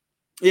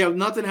 Yeah,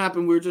 nothing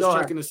happened. We were just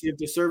checking to see if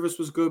the service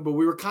was good, but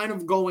we were kind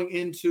of going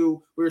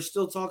into – we were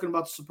still talking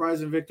about the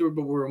surprise and victory,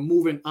 but we were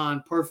moving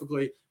on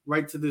perfectly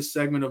right to this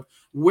segment of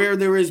where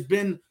there has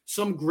been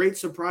some great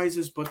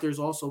surprises, but there's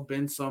also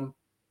been some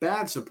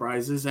bad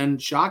surprises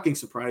and shocking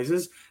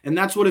surprises, and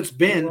that's what it's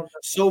been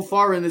so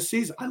far in this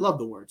season. I love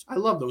the words. I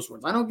love those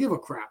words. I don't give a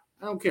crap.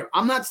 I don't care.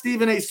 I'm not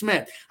Stephen A.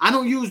 Smith. I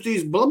don't use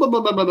these blah, blah,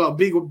 blah, blah, blah,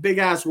 blah, big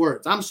ass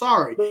words. I'm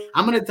sorry.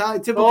 I'm an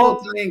typical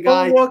Italian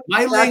guy.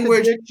 My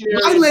language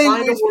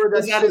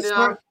is at a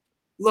certain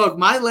look.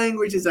 My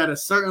language is at a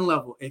certain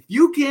level. If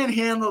you can't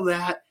handle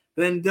that,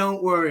 then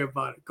don't worry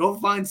about it. Go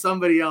find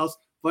somebody else.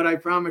 But I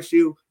promise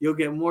you,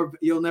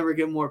 you'll never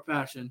get more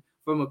passion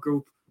from a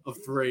group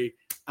of 3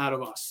 out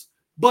of us.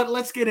 But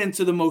let's get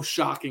into the most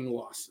shocking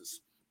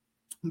losses,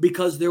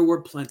 because there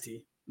were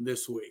plenty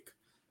this week.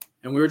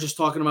 And we were just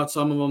talking about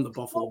some of them, the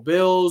Buffalo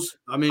Bills.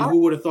 I mean,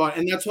 who would have thought?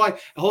 And that's why,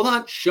 hold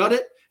on, shut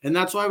it. And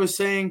that's why I was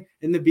saying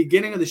in the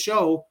beginning of the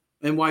show,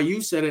 and why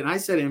you said it, and I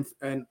said it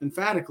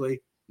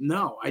emphatically,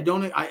 no, I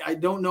don't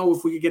know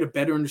if we could get a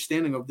better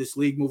understanding of this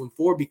league moving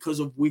forward because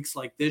of weeks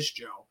like this,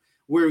 Joe,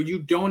 where you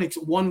don't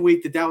 1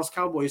 week the Dallas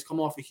Cowboys come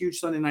off a huge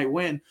Sunday night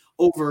win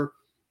over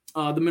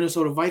the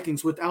Minnesota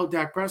Vikings without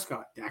Dak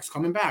Prescott. Dak's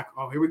coming back.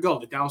 Oh, here we go.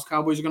 The Dallas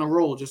Cowboys are going to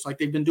roll just like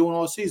they've been doing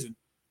all season.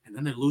 And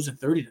then they're losing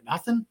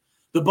 30-0.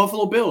 The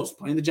Buffalo Bills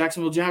playing the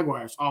Jacksonville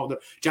Jaguars. Oh,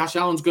 Josh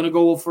Allen's going to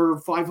go for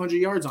 500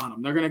 yards on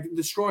them. They're going to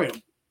destroy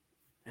them.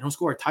 They don't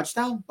score a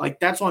touchdown? Like,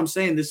 that's why I'm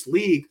saying this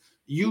league,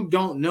 you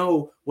don't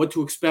know what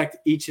to expect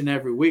each and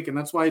every week. And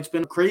that's why it's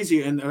been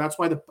crazy. And that's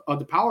why the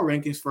power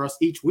rankings for us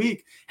each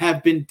week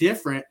have been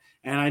different.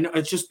 And I know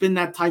it's just been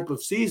that type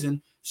of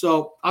season.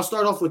 So I'll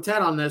start off with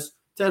Ted on this.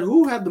 Ted,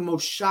 who had the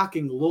most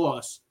shocking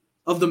loss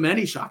of the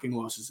many shocking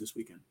losses this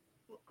weekend?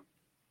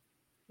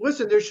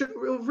 Listen, there's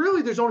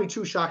only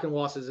 2 shocking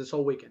losses this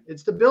whole weekend.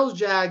 It's the Bills,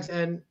 Jags,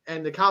 and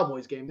the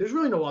Cowboys game. There's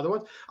really no other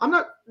ones.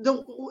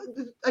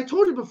 I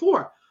told you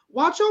before,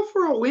 watch out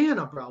for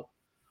Atlanta, bro.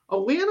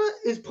 Atlanta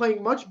is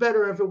playing much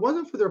better. If it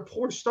wasn't for their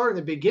poor start in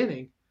the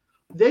beginning,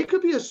 they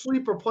could be a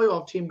sleeper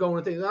playoff team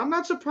going to things. I'm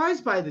not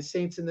surprised by the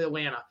Saints in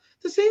Atlanta.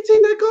 The Saints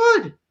ain't that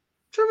good.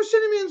 Trevor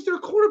Siemian's their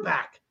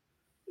quarterback.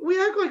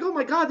 We act like, oh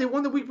my God, they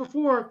won the week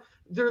before.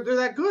 They're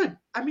that good.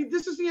 I mean,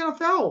 this is the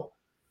NFL.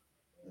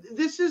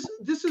 This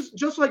is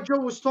just like Joe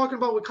was talking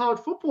about with college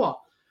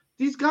football.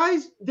 These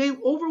guys, they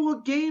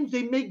overlook games.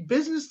 They make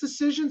business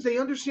decisions. They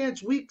understand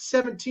it's week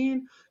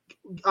 17.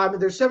 I mean,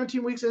 there's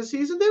 17 weeks in the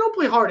season. They don't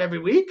play hard every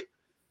week.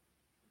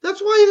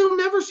 That's why you'll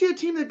never see a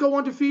team that go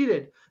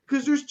undefeated,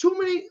 because there's too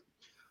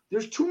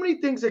many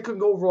things that can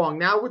go wrong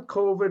now with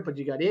COVID, but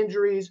you got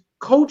injuries.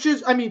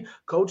 Coaches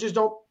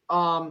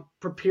don't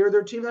prepare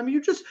their team. I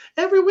mean,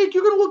 every week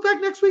you're going to look back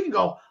next week and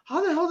go,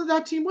 how the hell did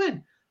that team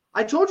win?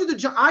 I told you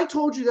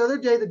the other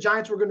day the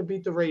Giants were going to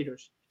beat the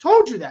Raiders.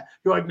 Told you that.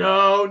 You're like,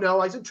 no.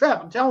 I said,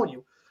 Trev, I'm telling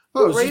you.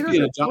 The Raiders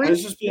are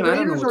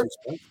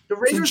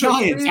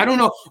Giants. I don't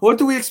know. What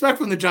do we expect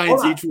from the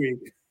Giants each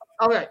week?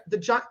 Okay,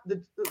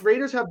 the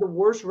Raiders have the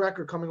worst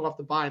record coming off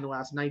the bye in the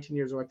last 19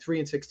 years. They're like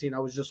 3-16. I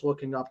was just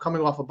looking up,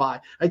 coming off a bye.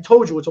 I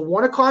told you it's a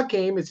 1:00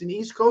 game. It's an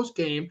East Coast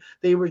game.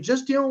 They were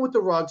just dealing with the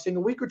rug thing a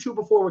week or 2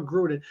 before with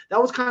Gruden.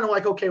 That was kind of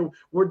like, okay,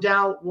 we're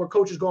down. Where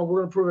coach is going,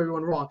 we're going to prove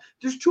everyone wrong.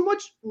 There's too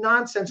much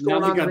nonsense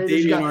going on. Now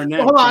they got Davian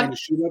Arnett trying to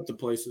shoot up the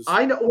places.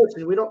 I know.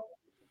 Listen, we don't.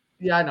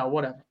 Yeah, I know.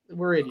 Whatever.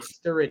 We're idiots.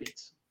 They're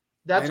idiots.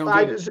 That's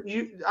why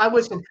I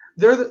listen.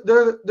 They're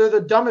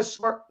the dumbest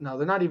smart. No,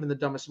 they're not even the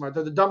dumbest smart.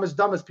 They're the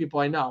dumbest people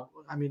I know.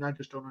 I mean, I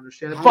just don't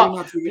understand it.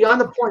 But beyond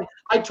the point,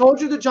 I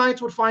told you the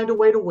Giants would find a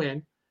way to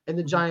win, and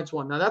the Giants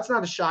won. Now that's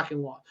not a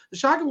shocking loss. The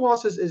shocking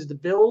loss is the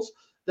Bills,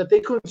 that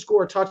they couldn't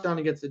score a touchdown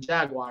against the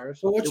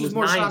Jaguars. Well, which is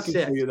more shocking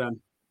for you then?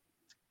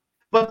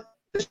 But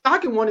the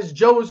shocking one is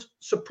Joe's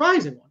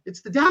surprising one.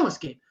 It's the Dallas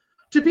game.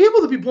 To be able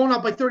to be blown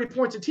out by 30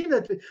 points, a team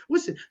that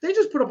listen, they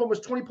just put up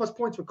almost 20 plus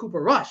points with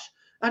Cooper Rush.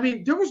 I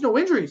mean, there was no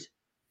injuries.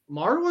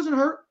 Martin wasn't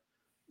hurt.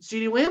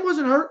 CeeDee Lamb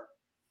wasn't hurt.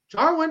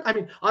 Jarwin. I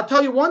mean, I'll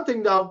tell you one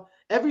thing, though.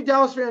 Every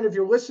Dallas fan, if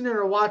you're listening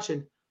or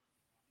watching,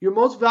 your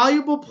most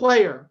valuable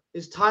player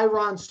is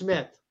Tyron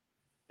Smith.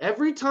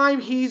 Every time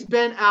he's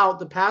been out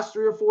the past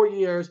 3 or 4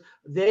 years,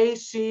 they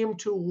seem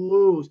to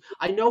lose.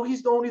 I know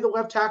he's only the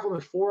left tackle.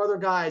 There's 4 other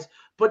guys,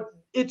 but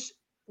it's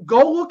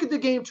go look at the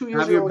game 2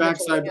 years ago.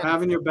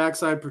 Having your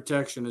backside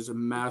protection is a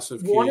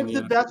massive key. One of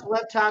the best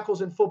left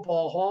tackles in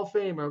football, Hall of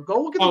Famer.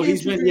 Go look at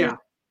the game.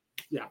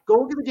 Go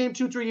look at the game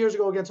 2-3 years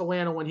ago against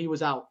Atlanta when he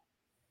was out.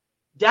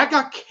 Dak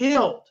got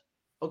killed.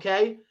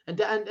 Okay, and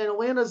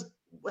Atlanta's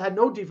had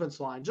no defense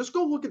line. Just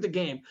go look at the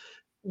game.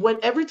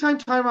 Every time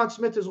Tyron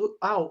Smith is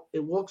out, it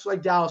looks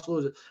like Dallas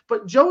loses.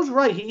 But Joe's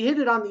right. He hit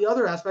it on the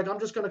other aspect. I'm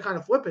just going to kind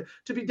of flip it.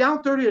 To be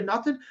down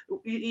 30-0,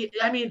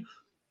 I mean,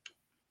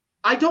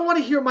 I don't want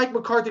to hear Mike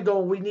McCarthy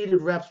going, we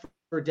needed reps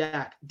for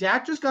Dak.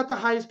 Dak just got the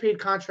highest paid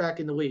contract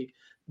in the league.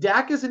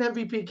 Dak is an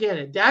MVP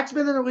candidate. Dak's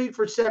been in the league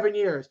for 7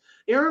 years.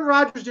 Aaron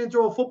Rodgers didn't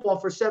throw a football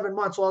for 7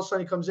 months. All of a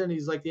sudden he comes in and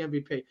he's like the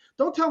MVP.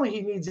 Don't tell me he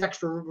needs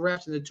extra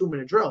reps in the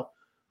 2-minute drill.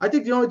 I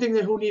think the only thing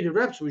who needed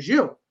reps was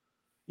you.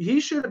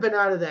 He should have been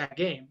out of that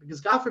game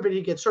because God forbid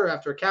he gets hurt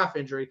after a calf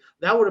injury.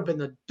 That would have been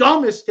the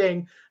dumbest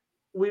thing.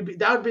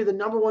 That would be the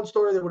number one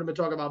story that would have been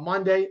talking about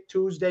Monday,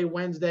 Tuesday,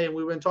 Wednesday, and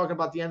we would have been talking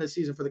about the end of the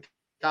season for the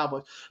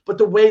Cowboys. But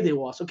the way they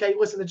lost. Okay,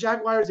 listen, the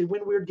Jaguars, they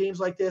win weird games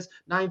like this,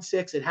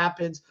 9-6. It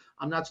happens.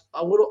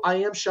 I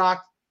am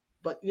shocked.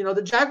 But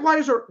the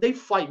Jaguars they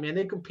fight, man.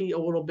 They compete a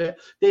little bit.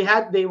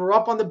 They were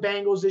up on the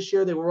Bengals this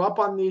year. They were up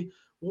on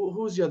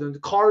who's the other? The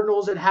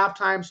Cardinals at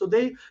halftime. So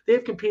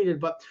they've competed.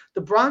 But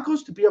the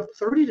Broncos to be up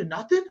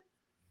 30-0?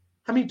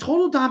 I mean,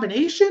 total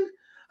domination.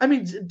 I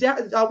mean,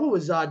 what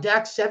was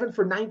Dak 7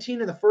 for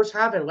 19 in the first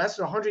half at less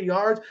than 100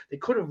 yards? They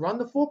couldn't run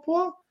the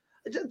football.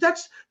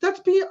 That's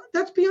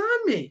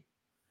beyond me.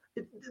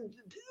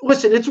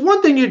 Listen, it's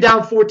one thing you're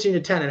down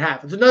 14-10 at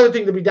half. It's another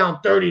thing to be down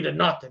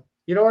 30-0.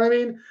 You know what I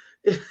mean?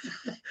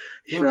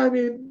 You know what I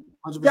mean?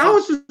 100%.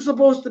 Dallas is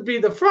supposed to be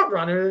the front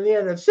runner in the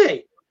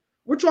NFC.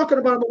 We're talking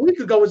about him a week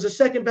ago as the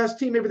second best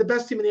team, maybe the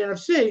best team in the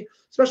NFC,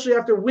 especially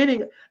after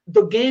winning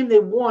the game they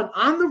won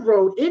on the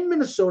road in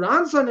Minnesota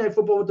on Sunday Night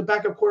Football with the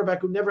backup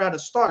quarterback who never had a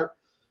start.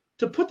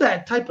 To put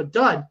that type of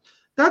dud,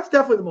 that's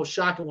definitely the most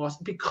shocking loss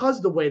because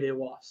of the way they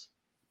lost.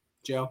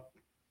 Joe?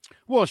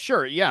 Well,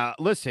 sure. Yeah.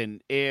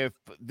 Listen, if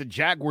the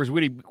Jaguars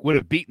would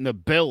have beaten the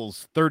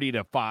Bills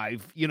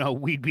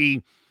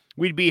 30-5,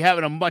 we'd be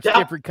having a much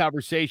different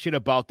conversation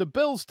about the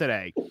Bills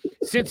today.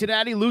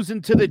 Cincinnati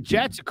losing to the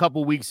Jets a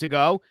couple weeks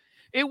ago.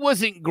 It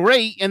wasn't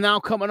great. And now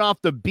coming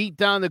off the beat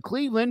down to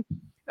Cleveland,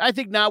 I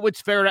think now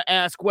it's fair to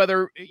ask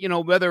whether,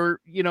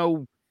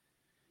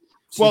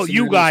 well,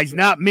 you guys,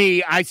 not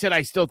me. I said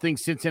I still think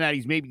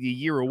Cincinnati's maybe a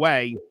year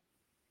away.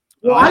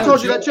 Well, I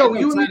told you that, Joe.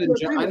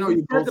 I know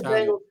you both have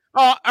it. Oh,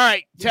 all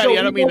right, Teddy,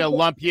 I don't mean to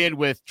lump you in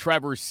with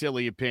Trevor's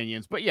silly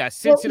opinions, but yeah,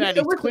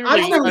 Cincinnati's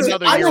clearly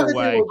another year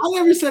away. I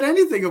never said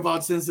anything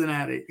about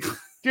Cincinnati.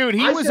 Dude,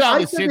 he was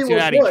on the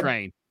Cincinnati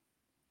train.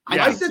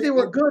 I said they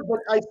were good, but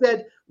I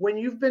said when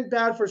you've been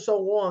bad for so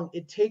long,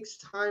 it takes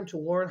time to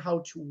learn how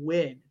to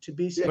win, to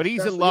be successful. But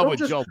he's in love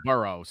with Joe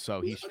Burrow, so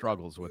he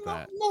struggles with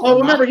that.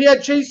 Remember, he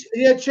had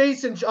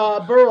Chase and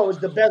Burrow as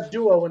the best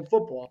duo in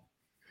football.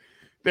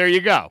 There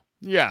you go.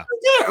 Yeah.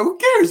 Yeah, who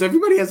cares?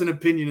 Everybody has an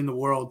opinion in the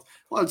world.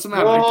 What's the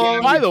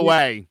matter? By the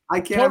way, I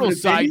can't.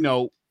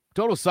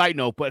 Total side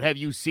note. But have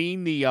you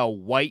seen the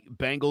white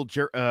Bengal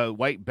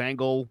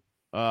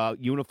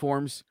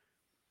uniforms?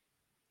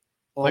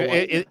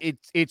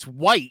 It's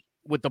white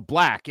with the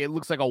black. It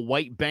looks like a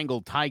white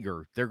Bengal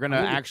tiger. They're gonna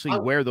actually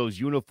wear those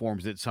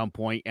uniforms at some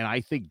point, and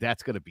I think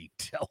that's gonna be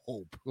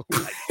dope. Oh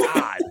my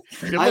god!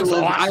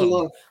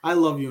 I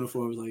love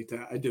uniforms like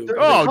that. I do.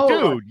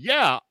 Dude,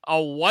 yeah,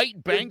 a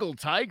white Bengal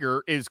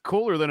tiger is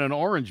cooler than an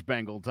orange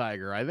Bengal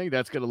tiger. I think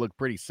that's gonna look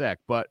pretty sick.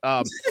 But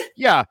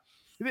yeah.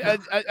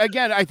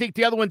 Again, I think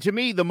the other one to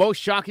me, the most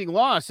shocking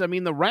loss. I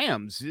mean, the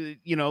Rams.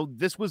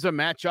 This was a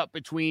matchup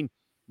between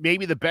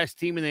maybe the best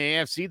team in the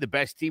AFC, the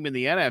best team in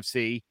the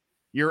NFC.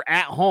 You're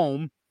at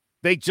home.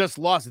 They just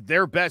lost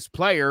their best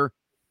player,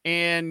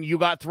 and you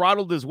got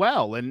throttled as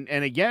well. And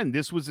again,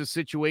 this was a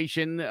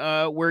situation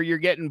where you're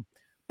getting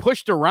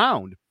pushed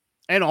around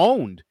and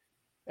owned.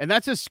 And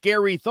that's a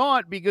scary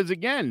thought because,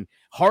 again,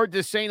 hard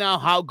to say now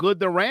how good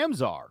the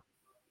Rams are.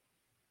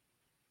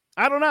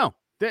 I don't know.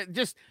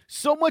 Just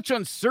so much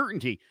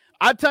uncertainty.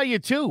 I'll tell you,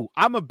 too,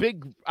 I've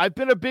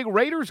been a big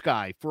Raiders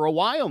guy for a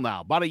while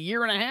now, about a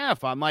year and a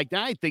half. I'm like,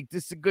 I think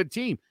this is a good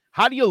team.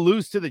 How do you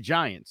lose to the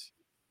Giants?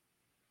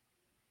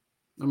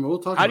 I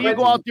mean, how do you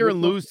go out there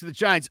and lose to the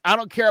Giants? I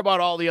don't care about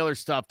all the other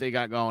stuff they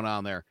got going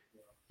on there.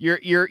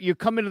 You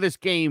come into this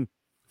game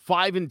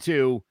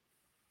 5-2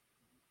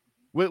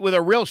 with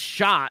a real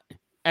shot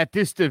at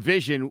this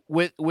division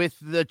with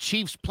the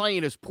Chiefs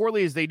playing as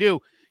poorly as they do.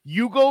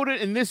 You go to,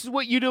 and this is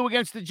what you do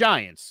against the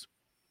Giants.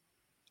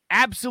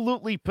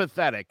 Absolutely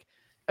pathetic.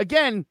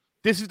 Again,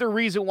 this is the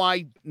reason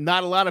why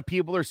not a lot of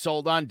people are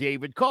sold on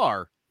David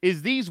Carr,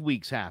 is these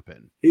weeks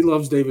happen. He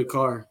loves David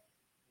Carr.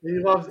 He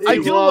loves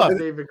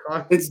David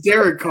Carr. It's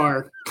Derek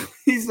Carr.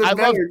 He's the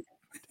better.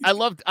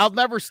 I'll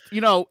never, it's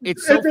so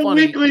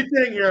funny. It's a weekly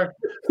thing here.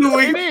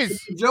 It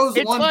is. Joe's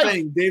It's one like-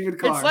 thing, David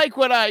Carr. It's like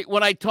when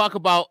I talk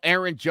about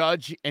Aaron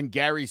Judge and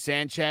Gary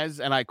Sanchez,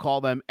 and I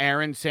call them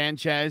Aaron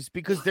Sanchez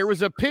because there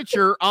was a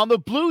pitcher on the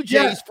Blue Jays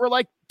Yes. for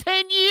like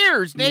 10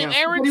 years named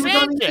Aaron But he was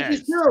on the Yankees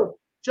Sanchez. too.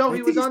 Joe, I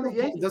he think was he on the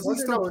still- Yankees. does he wasn't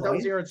it? still No, that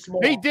was play? Aaron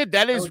Small. He did.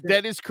 That was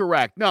is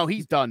correct. No,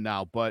 he's done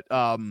now, but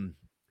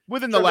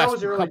within the Sure, that last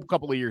was early.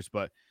 couple of years.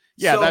 But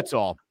yeah, So, that's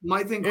all.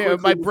 my thing. Yeah,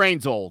 Quickly, my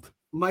brain's old.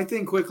 My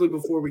thing quickly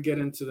before we get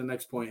into the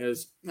next point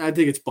is I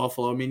think it's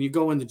Buffalo. I mean, you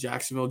go into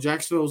Jacksonville.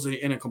 Jacksonville's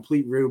in a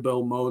complete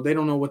rebuild mode. They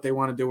don't know what they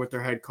want to do with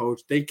their head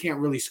coach. They can't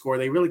really score.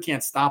 They really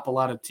can't stop a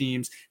lot of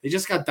teams. They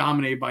just got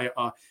dominated by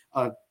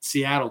a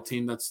Seattle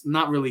team that's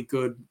not really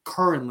good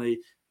currently.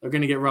 They're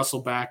going to get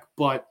Russell back,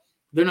 but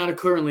they're not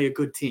currently a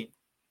good team.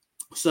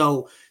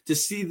 So to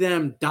see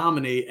them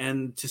dominate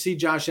and to see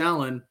Josh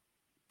Allen,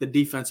 the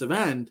defensive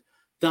end,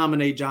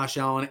 dominate Josh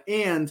Allen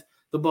and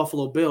the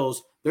Buffalo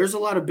Bills, there's a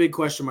lot of big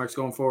question marks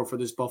going forward for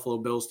this Buffalo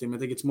Bills team. I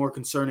think it's more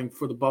concerning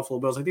for the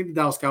Buffalo Bills. I think the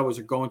Dallas Cowboys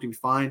are going to be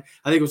fine.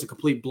 I think it was a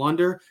complete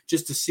blunder.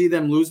 Just to see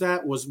them lose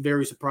that was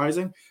very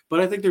surprising.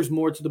 But I think there's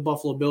more to the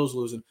Buffalo Bills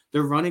losing.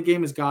 Their running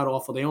game is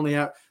god-awful. They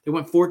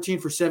went 14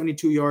 for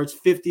 72 yards.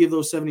 50 of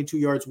those 72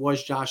 yards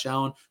was Josh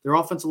Allen. Their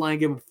offensive line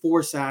gave them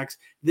 4 sacks.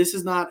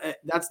 That's not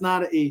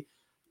a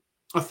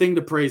thing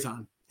to praise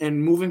on. And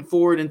moving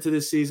forward into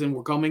this season,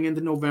 we're coming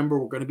into November.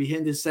 We're going to be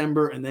hitting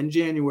December and then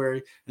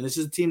January. And this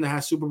is a team that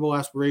has Super Bowl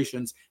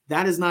aspirations.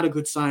 That is not a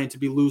good sign to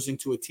be losing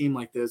to a team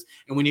like this.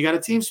 And when you got a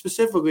team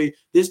specifically,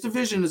 this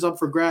division is up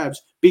for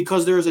grabs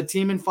because there's a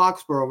team in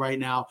Foxborough right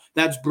now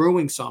that's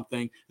brewing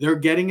something. They're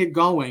getting it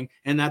going.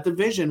 And that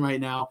division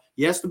right now,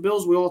 yes, the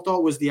Bills we all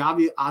thought was the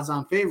obvious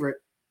odds-on favorite.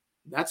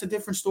 That's a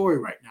different story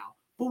right now.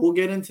 But we'll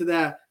get into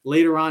that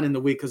later on in the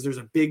week because there's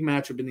a big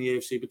matchup in the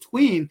AFC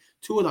between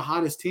two of the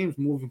hottest teams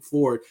moving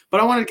forward.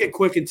 But I wanted to get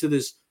quick into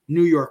this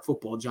New York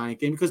Football Giant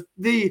game because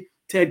the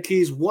Ted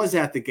Keys was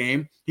at the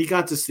game. He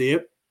got to see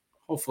it.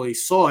 Hopefully he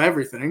saw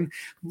everything.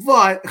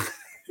 But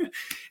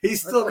he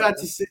still got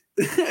to see –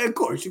 of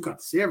course, you got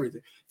to see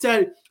everything.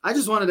 Ted, I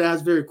just wanted to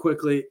ask very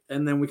quickly,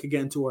 and then we could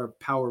get into our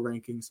power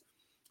rankings.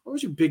 What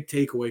was your big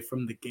takeaway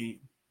from the game?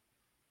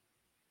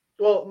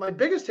 Well, my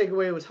biggest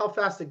takeaway was how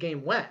fast the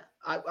game went.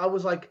 I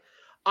was like,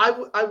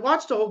 I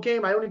watched the whole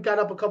game. I only got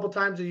up a couple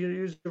times to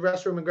use the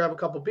restroom and grab a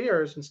couple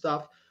beers and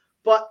stuff.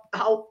 But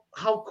how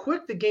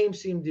quick the game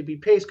seemed to be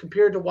paced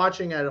compared to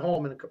watching at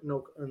home in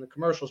the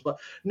commercials. But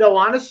no,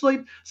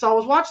 honestly, so I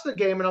was watching the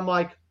game and I'm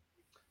like,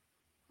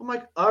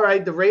 all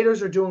right, the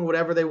Raiders are doing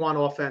whatever they want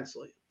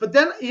offensively. But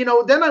then,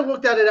 then I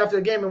looked at it after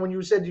the game, and when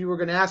you said you were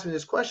going to ask me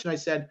this question, I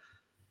said,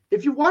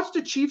 if you watch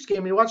the Chiefs game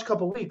and you watch a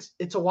couple of weeks,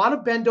 it's a lot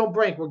of bend, don't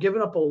break. We're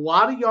giving up a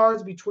lot of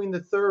yards between the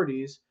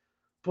 30s.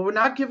 But we're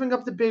not giving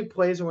up the big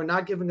plays and we're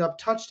not giving up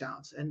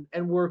touchdowns. And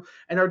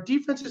our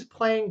defense is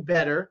playing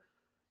better.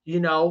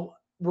 We're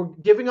not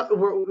giving up.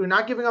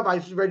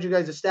 I read you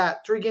guys a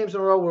stat, 3 games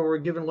in a row where we're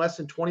giving less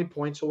than 20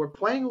 points. So we're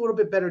playing a little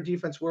bit better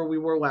defense where we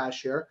were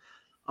last year.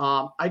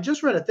 I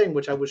just read a thing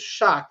which I was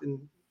shocked,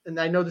 and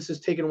I know this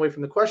is taken away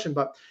from the question,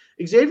 but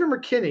Xavier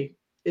McKinney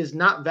is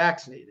not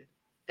vaccinated.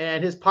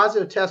 And his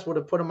positive test would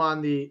have put him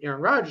on the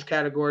Aaron Rodgers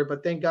category,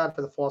 but thank God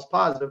for the false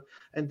positive.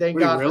 And thank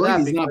God for that.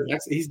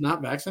 He's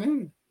not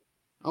vaccinated?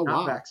 Oh,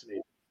 wow.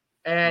 Vaccinated.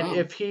 And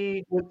if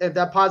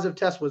that positive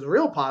test was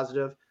real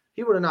positive,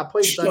 he would have not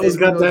played. He's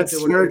got that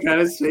smirk on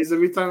his face.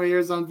 Every time he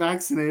hears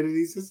unvaccinated,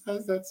 he just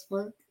has that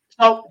smirk.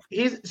 So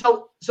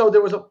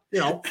there was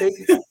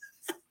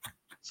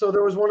so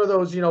there was one of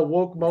those,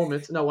 woke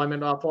moments. No, I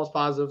meant false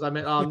positives. I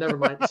meant, never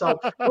mind. So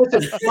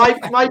listen,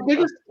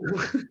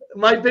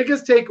 my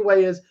biggest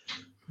takeaway is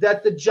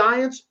that the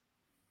Giants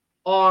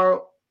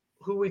are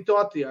who we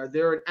thought they are.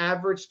 They're an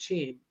average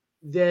team.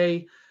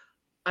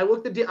 I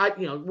looked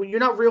at when you're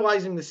not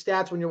realizing the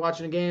stats when you're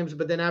watching the games,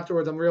 but then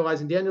afterwards I'm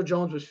realizing Daniel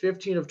Jones was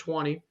 15 of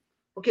 20.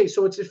 Okay,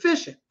 so it's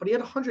efficient, but he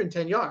had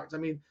 110 yards. I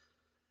mean,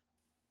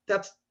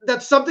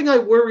 that's something I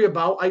worry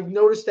about. I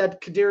noticed that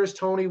Kadarius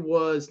Toney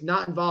was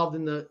not involved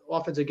in the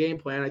offensive game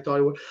plan. I thought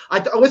he would.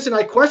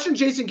 I questioned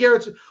Jason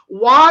Garrett's.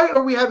 Why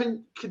are we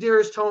having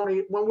Kadarius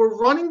Toney when we're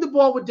running the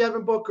ball with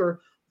Devin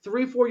Booker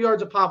 3-4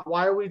 yards a pop?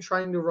 Why are we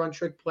trying to run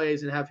trick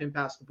plays and have him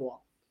pass the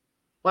ball?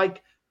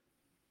 Like,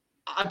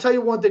 I'll tell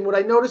you one thing. What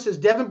I noticed is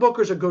Devin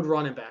Booker's a good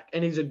running back,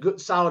 and he's a good,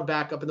 solid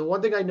backup. And the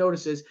one thing I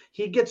notice is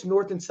he gets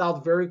north and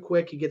south very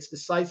quick. He gets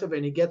decisive,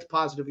 and he gets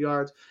positive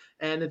yards.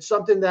 And it's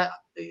something that,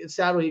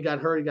 sadly, he got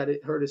hurt. He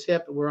hurt his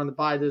hip. We're on the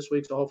bye this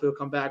week, so hopefully he'll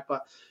come back.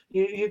 But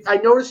I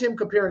notice him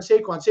comparing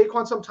Saquon.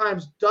 Saquon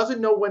sometimes doesn't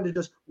know when to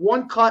just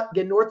one cut,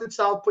 get north and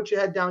south, put your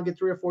head down, get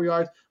 3 or 4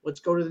 yards. Let's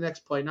go to the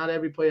next play. Not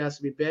every play has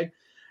to be big.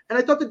 And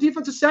I thought the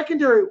defensive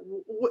secondary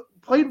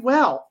played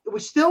well.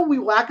 We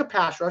lack a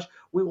pass rush.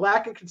 We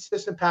lack a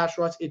consistent pass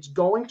rush. It's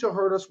going to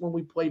hurt us when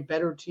we play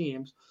better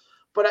teams.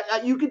 But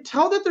you can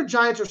tell that their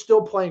Giants are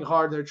still playing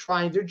hard. They're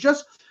trying.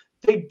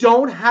 They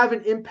don't have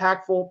an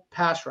impactful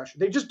pass rusher.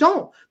 They just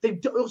don't.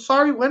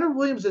 Leonard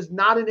Williams is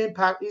not an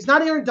impact. He's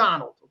not Aaron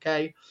Donald,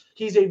 okay?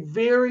 He's a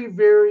very,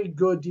 very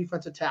good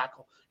defensive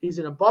tackle. He's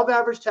an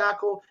above-average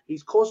tackle.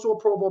 He's close to a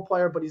Pro Bowl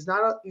player, but he's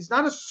not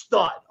a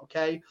stud.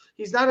 Okay,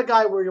 he's not a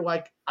guy where you're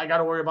like, I got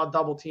to worry about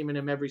double teaming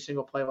him every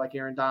single play like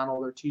Aaron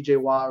Donald or T.J.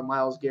 Watt or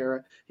Myles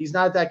Garrett. He's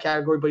not that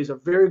category, but he's a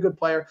very good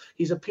player.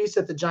 He's a piece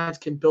that the Giants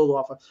can build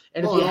off of.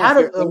 And if you had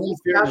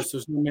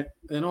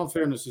in all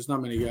fairness, there's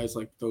not many guys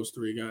like those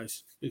three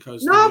guys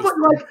because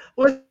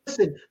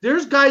listen,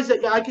 there's guys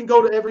that I can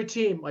go to every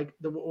team. Like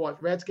the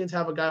Redskins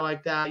have a guy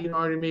like that. You know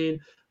what I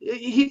mean?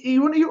 He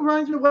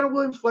reminds me of Leonard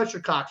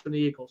Williams-Fletcher Cox from the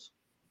Eagles.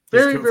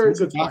 Very good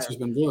player. Cox has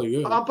been really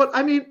good. But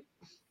I mean,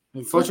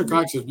 Fletcher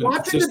Cox has been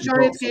watching the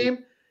Giants game.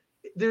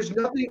 There's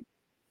nothing.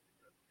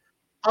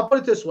 I'll put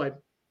it this way: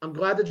 I'm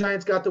glad the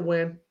Giants got the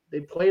win. They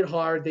played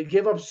hard. They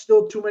give up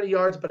still too many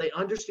yards, but I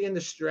understand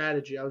the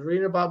strategy. I was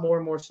reading about more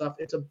and more stuff.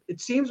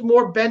 It seems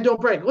more bend don't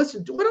break.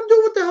 Listen, let them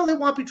do what the hell they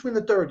want between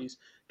the 30s.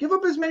 Give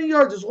up as many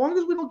yards as long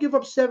as we don't give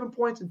up 7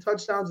 points and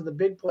touchdowns in the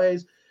big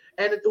plays.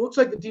 And it looks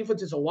like the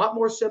defense is a lot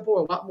more simple.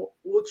 A lot more.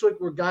 It looks like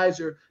where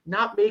guys are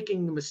not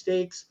making the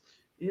mistakes,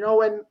 and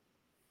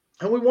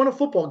we won a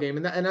football game.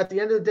 And at the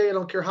end of the day, I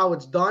don't care how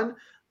it's done.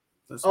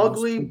 That's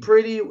ugly,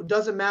 pretty,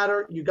 doesn't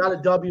matter. You got a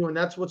W, and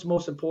that's what's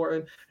most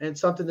important. And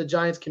something the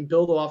Giants can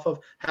build off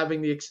of,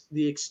 having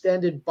the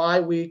extended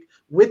bye week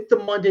with the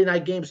Monday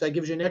night game. So that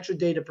gives you an extra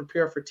day to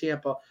prepare for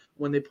Tampa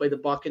when they play the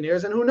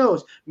Buccaneers. And who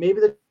knows,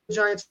 maybe the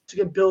Giants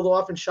can build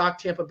off and shock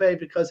Tampa Bay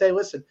because, hey,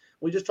 listen,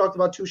 we just talked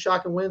about 2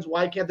 shocking wins.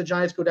 Why can't the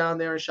Giants go down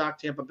there and shock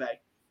Tampa Bay?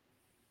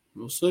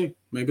 We'll see.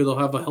 Maybe they'll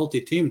have a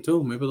healthy team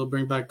too. Maybe they'll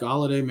bring back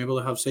Golladay. Maybe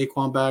they'll have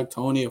Saquon back,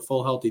 Tony, a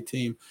full healthy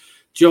team.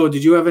 Joe,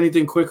 did you have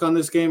anything quick on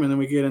this game, and then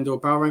we get into a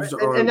power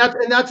rankings? And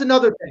that's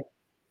another thing.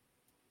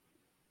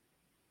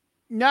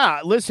 Nah,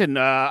 listen,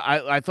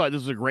 I thought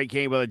this was a great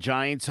game by the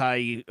Giants.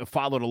 I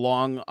followed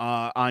along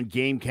on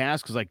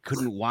Gamecast because I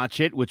couldn't watch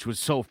it, which was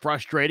so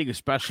frustrating,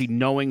 especially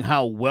knowing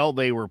how well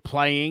they were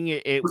playing.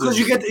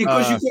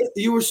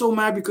 You were so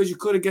mad because you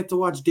couldn't get to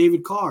watch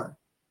David Carr.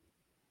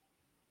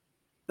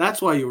 That's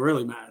why you were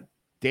really mad.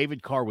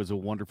 David Carr was a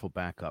wonderful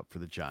backup for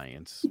the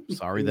Giants.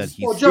 Sorry that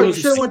he's. Well, Joe, you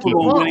should have went to the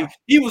bar.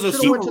 He was a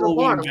Super Bowl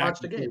winning and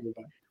watched the game.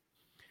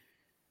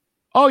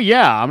 Oh,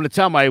 yeah. I'm going to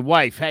tell my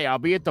wife, hey, I'll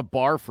be at the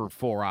bar for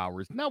 4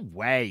 hours. No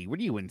way. What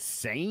are you,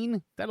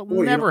 insane? That'll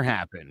never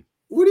happen.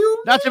 What do you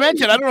mean? Not to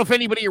mention, I don't know if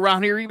anybody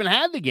around here even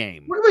had the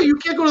game. What do you mean? You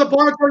can't go to the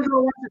bar and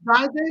go watch the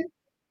Giant game?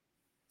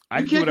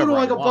 You can't go to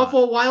like a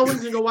Buffalo Wild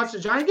Wings and go watch the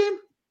Giant game?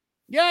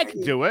 Yeah, I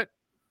can do it.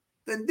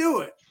 Then do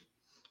it.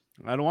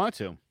 I don't want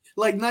to.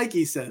 Like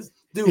Nike says.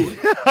 Do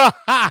it.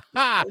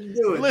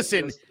 Do it.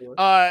 Listen,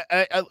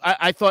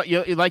 I thought,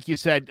 like you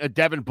said,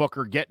 Devin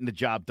Booker getting the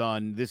job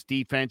done. This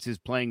defense is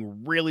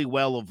playing really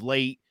well of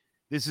late.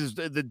 This is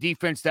the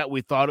defense that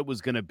we thought it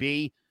was going to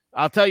be.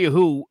 I'll tell you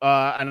who,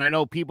 and I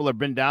know people have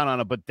been down on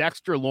it, but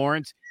Dexter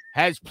Lawrence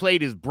has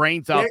played his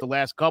brains out the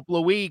last couple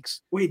of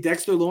weeks. Wait,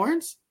 Dexter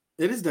Lawrence?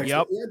 It is Dexter.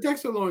 Yep. Yeah,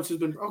 Dexter Lawrence has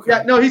been okay.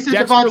 Yeah, no, he said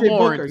Devontae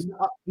Booker.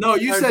 No,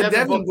 you said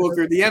Devin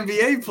Booker, the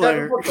NBA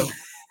player.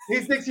 He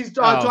thinks he's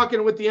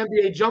talking with the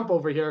NBA jump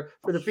over here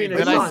for the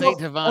Phoenix Suns.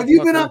 Have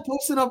you been out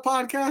posting on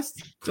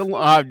podcasts?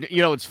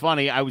 It's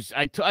funny.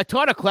 I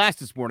taught a class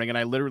this morning, and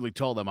I literally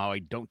told them how I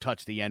don't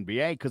touch the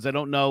NBA because I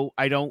don't know.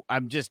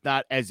 I'm just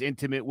not as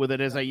intimate with it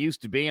as I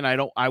used to be, and I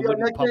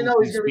wouldn't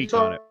publicly speak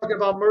on it. Talking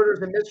about murders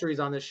and mysteries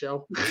on this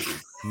show.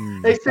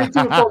 Hey, stay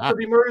tuned, folks. It'll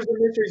be Murders and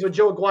Mysteries with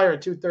Joe Aguirre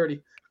at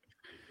 2:30.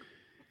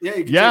 Yeah,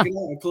 you can check it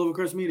out at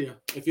Clovercrest Media.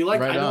 If you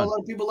like, I know a lot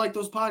of people like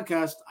those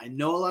podcasts. I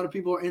know a lot of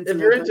people are into. If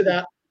you're into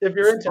that.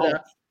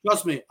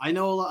 Trust me, I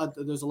know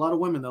there's a lot of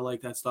women that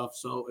like that stuff.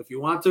 So if you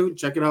want to,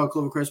 check it out at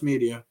Clovercrest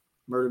Media.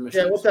 Murder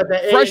Mysteries. Yeah, what's that?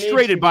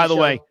 Frustrated, by the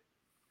way.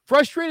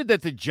 Frustrated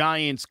that the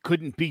Giants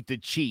couldn't beat the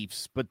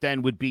Chiefs, but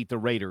then would beat the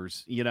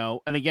Raiders,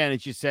 And again,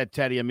 as you said,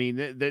 Teddy, I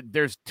mean,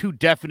 there's 2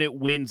 definite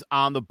wins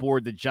on the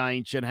board the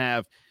Giants should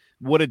have.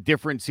 What a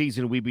different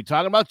season we'd be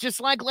talking about,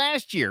 just like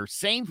last year.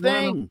 Same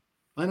thing.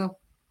 I know.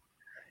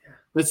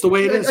 That's the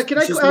way it is. Can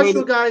I ask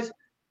you guys?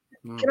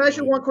 Can I ask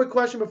you one quick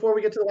question before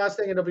we get to the last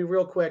thing? And it'll be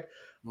real quick.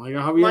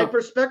 My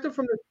perspective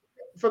from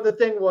the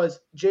thing was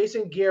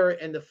Jason Garrett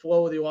and the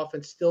flow of the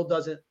offense still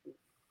doesn't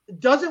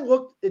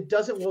look.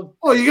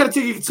 Oh, you got to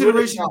take into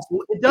consideration.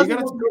 It doesn't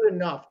look good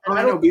enough. And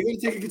I know, but you got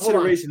to take into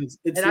consideration. It's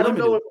and limited. I don't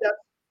know if that.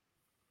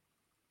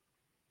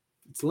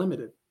 It's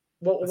limited.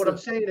 Well, what I'm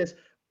saying is,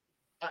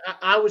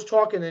 I was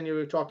talking and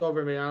you talked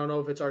over me. I don't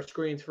know if it's our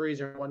screens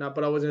freezing or whatnot,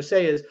 but I was going to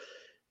say is,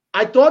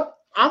 I thought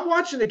I'm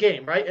watching the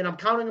game, right, and I'm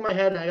counting in my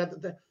head, and I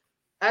got the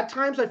at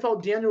times I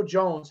felt Daniel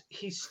Jones,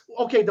 the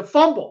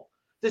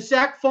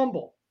sack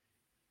fumble.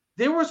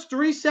 There was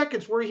 3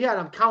 seconds where he had,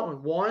 I'm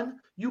counting 1.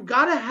 You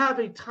got to have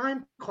a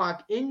time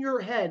clock in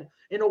your head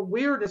and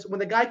awareness. When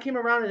the guy came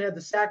around and had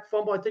the sack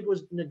fumble, I think it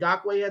was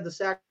Ngakwe had the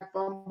sack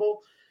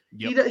fumble.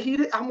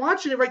 Yep. I'm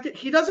watching it right there.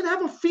 He doesn't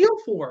have a feel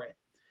for it.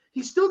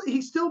 He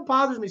still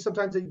bothers me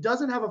sometimes that he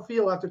doesn't have a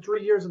feel after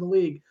 3 years in the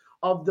league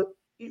of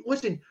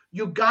listen,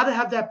 you got to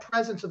have that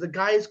presence of the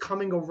guys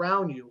coming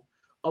around you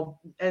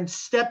and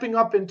stepping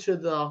up into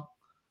the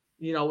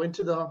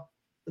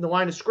in the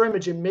line of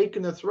scrimmage and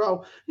making the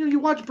throw. You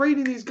watch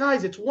Brady and these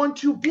guys, it's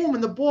 1-2, boom,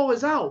 and the ball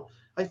is out.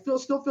 I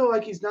still feel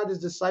like he's not as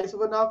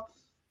decisive enough.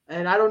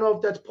 And I don't know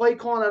if that's play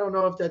calling. I don't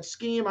know if that's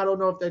scheme. I don't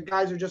know if the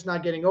guys are just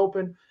not getting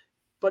open.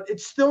 But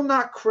it's still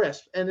not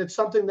crisp. And it's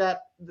something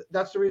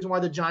that's the reason why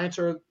the Giants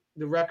are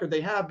the record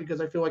they have, because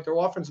I feel like their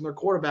offense and their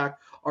quarterback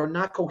are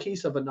not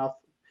cohesive enough.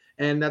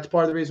 And that's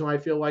part of the reason why I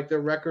feel like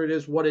their record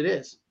is what it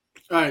is.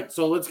 All right,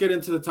 so let's get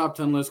into the top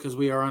 10 list because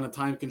we are on a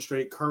time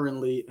constraint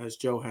currently as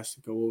Joe has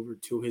to go over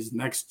to his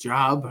next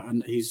job.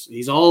 And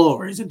he's all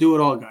over. He's a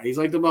do-it-all guy. He's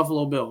like the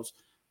Buffalo Bills.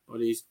 But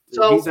he's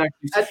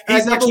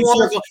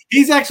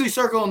actually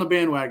circling the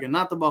bandwagon,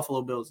 not the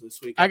Buffalo Bills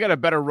this week. I got a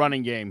better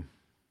running game.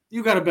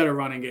 You got a better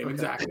running game,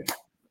 exactly.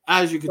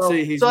 As you can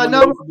see, he's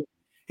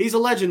a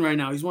legend right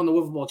now. He's won the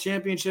Wiffle Ball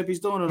Championship.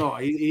 He's doing it all.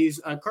 He's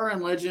a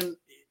current legend.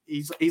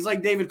 He's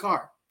like David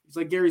Carr. He's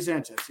like Gary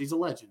Sanchez. He's a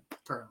legend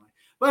currently.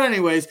 But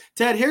anyways,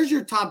 Ted, here's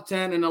your top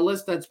 10 and a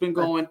list that's been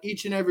going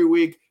each and every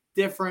week,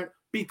 different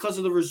because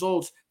of the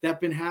results that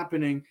have been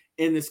happening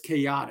in this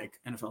chaotic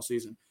NFL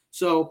season.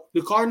 So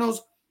the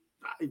Cardinals.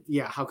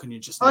 Yeah, how can you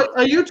just not?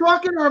 Are you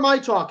talking or am I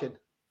talking?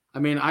 I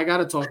mean, I got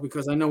to talk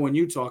because I know when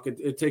you talk,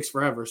 it takes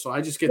forever. So I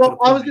just get to the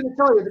point. I was going to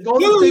tell you, the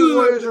Golden State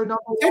Warriors are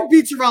number 1. It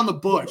beats around the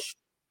bush.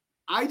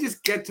 I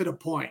just get to the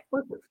point.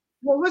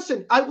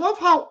 Listen, I love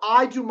how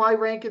I do my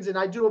rankings and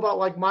I do about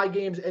like my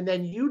games, and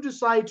then you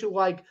decide to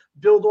like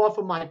build off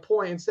of my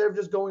point instead of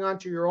just going on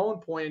to your own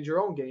point and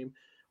your own game.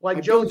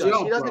 Like Joe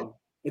does. He doesn't.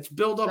 It's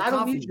build up. I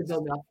don't need you to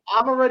build up.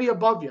 I'm already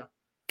above you.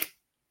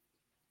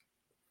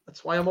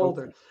 That's why I'm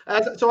older.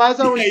 As I was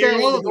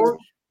saying,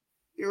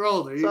 you're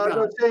older.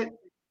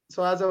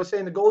 So as I was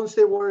saying, the Golden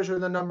State Warriors are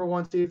the number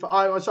 1 seed.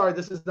 Sorry,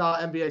 this is the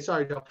NBA.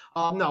 Sorry, Joe.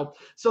 No.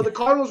 So the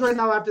Cardinals right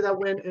now, after that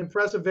win,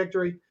 impressive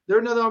victory.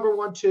 They're the number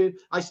 1 seed.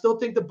 I still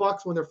think the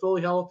Bucks, when they're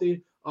fully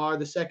healthy, are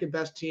the second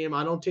best team.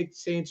 I don't take the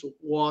Saints'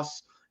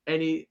 loss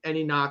any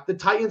knock. The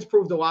Titans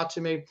proved a lot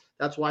to me.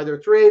 That's why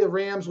they're 3. The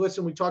Rams,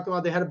 listen, we talked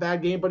about they had a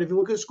bad game, but if you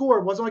look at the score,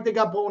 it wasn't like they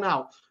got blown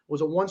out. It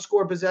was a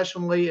 1-score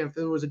possession lead. If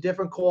it was a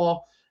different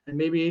call, and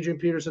maybe Adrian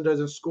Peterson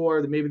doesn't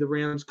score, then maybe the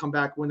Rams come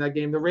back, win that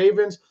game. The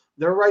Ravens,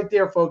 they're right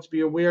there, folks.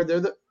 Be aware.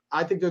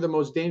 I think they're the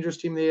most dangerous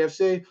team in the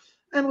AFC.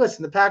 And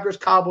listen, the Packers,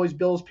 Cowboys,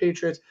 Bills,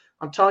 Patriots.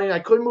 I'm telling you, I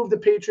couldn't move the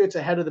Patriots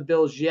ahead of the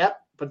Bills yet,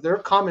 but they're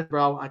coming,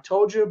 bro. I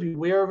told you,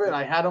 beware of it.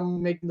 I had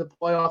them making the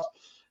playoffs.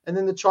 And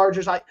then the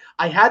Chargers. I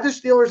had the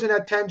Steelers in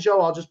at 10, Joe.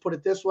 I'll just put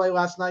it this way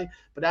last night.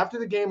 But after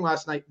the game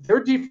last night,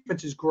 their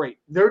defense is great.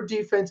 Their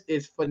defense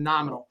is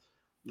phenomenal.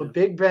 But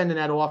Big Ben in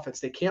that offense,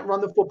 they can't run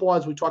the football,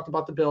 as we talked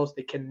about the Bills.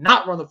 They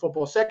cannot run the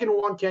football. 2nd and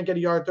 1 can't get a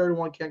yard. 3rd and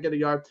 1 can't get a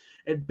yard.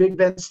 And Big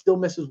Ben still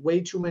misses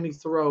way too many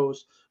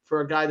throws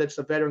for a guy that's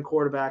a veteran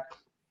quarterback.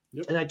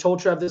 Yep. And I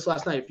told Trev this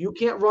last night. If you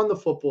can't run the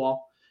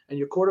football and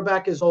your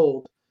quarterback is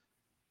old,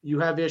 you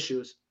have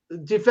issues.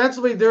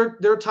 Defensively,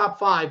 they're top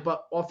 5,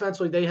 but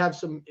offensively, they have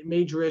some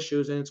major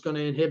issues, and it's going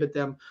to inhibit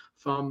them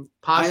from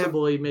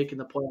possibly making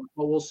the playoffs.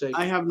 But we'll see.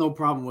 I have no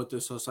problem with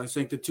this. So I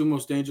think the 2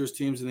 most dangerous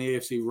teams in the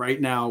AFC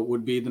right now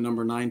would be the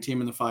number 9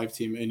 team and the 5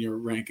 team in your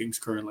rankings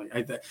currently.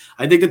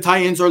 I think the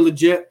Titans are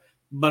legit,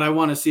 but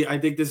I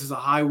think this is a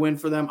high win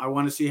for them. I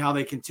want to see how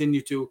they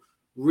continue to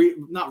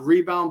not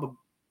rebound, but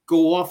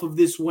go off of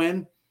this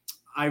win.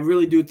 I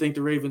really do think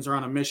the Ravens are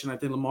on a mission. I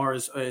think Lamar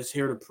is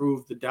here to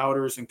prove the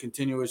doubters and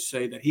continue to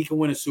say that he can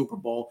win a Super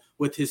Bowl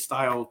with his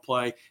style of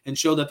play and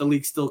show that the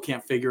league still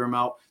can't figure him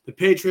out. The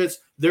Patriots,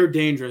 they're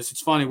dangerous.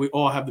 It's funny. We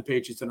all have the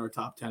Patriots in our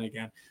top 10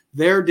 again.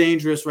 They're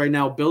dangerous right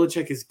now.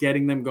 Belichick is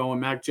getting them going.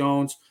 Mac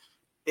Jones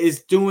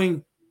is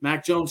doing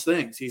Mac Jones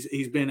things.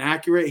 He's been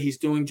accurate. He's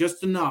doing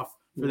just enough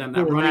for them.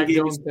 That running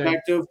game is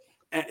effective.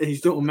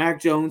 He's doing Mac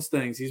Jones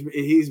things.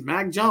 He's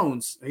Mac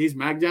Jones. He's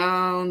Mac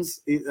Jones.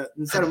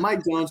 Instead of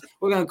Mike Jones,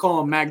 we're going to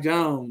call him Mac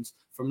Jones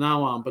from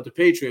now on. But the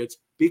Patriots,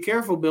 be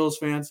careful, Bills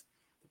fans.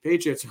 The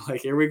Patriots are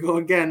like, here we go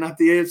again. Not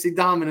the AFC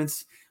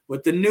dominance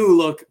with the new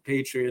look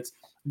Patriots.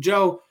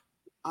 Joe,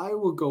 I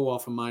will go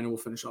off of mine and we'll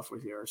finish off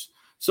with yours.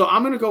 So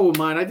I'm going to go with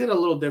mine. I did a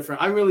little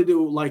different. I really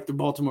do like the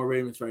Baltimore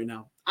Ravens right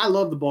now. I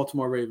love the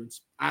Baltimore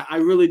Ravens. I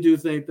really do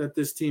think that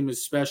this team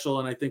is special,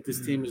 and I think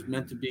this team is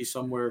meant to be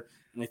somewhere.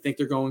 And I think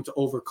they're going to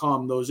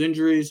overcome those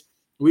injuries.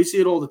 We see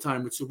it all the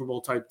time with Super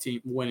Bowl type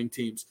winning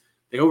teams.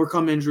 They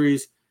overcome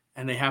injuries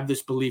and they have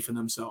this belief in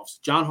themselves.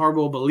 John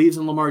Harbaugh believes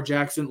in Lamar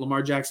Jackson.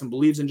 Lamar Jackson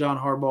believes in John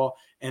Harbaugh,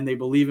 and they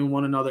believe in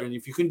one another. And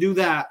if you can do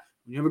that,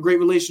 when you have a great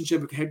relationship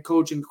with head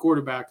coach and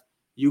quarterback,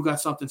 you got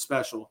something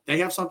special. They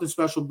have something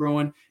special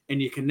brewing,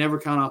 and you can never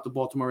count out the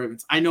Baltimore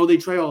Ravens. I know they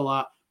trail a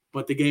lot,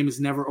 but the game is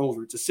never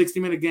over. It's a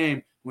 60-minute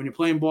game. When you're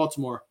playing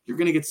Baltimore, you're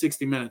going to get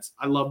 60 minutes.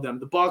 I love them.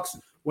 The Bucs,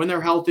 when they're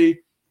healthy,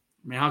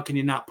 I mean, how can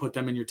you not put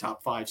them in your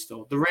top 5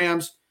 still? The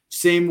Rams,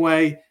 same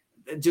way,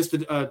 just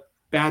a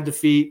bad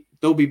defeat.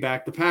 They'll be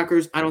back. The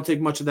Packers, I don't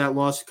take much of that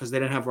loss because they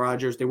didn't have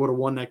Rodgers. They would have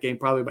won that game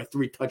probably by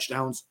 3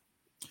 touchdowns.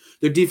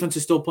 Their defense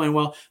is still playing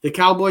well. The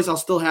Cowboys, I'll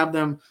still have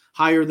them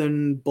higher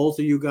than both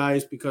of you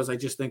guys because I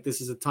just think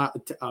this is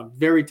a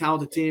very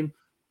talented team.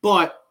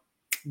 But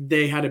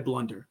they had a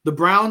blunder. The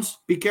Browns,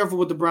 be careful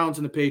with the Browns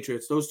and the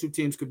Patriots. Those two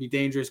teams could be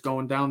dangerous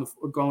going down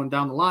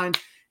the line.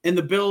 And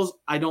the Bills,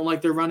 I don't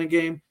like their running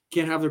game.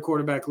 Can't have their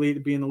quarterback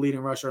being the leading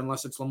rusher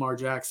unless it's Lamar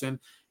Jackson.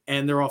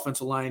 And their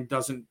offensive line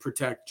doesn't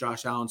protect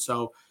Josh Allen.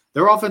 So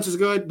their offense is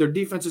good. Their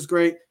defense is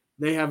great.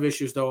 They have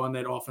issues, though, on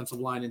that offensive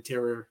line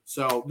interior.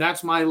 So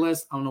that's my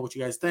list. I don't know what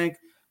you guys think.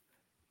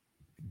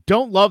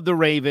 Don't love the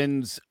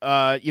Ravens.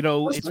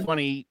 It's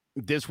funny.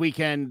 This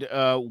weekend,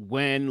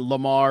 when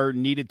Lamar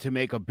needed to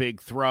make a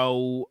big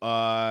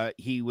throw,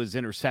 he was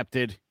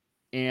intercepted.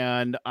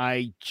 And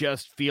I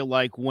just feel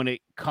like when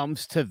it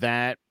comes to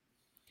that,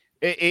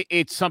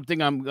 it's something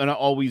I'm going to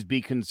always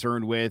be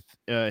concerned with,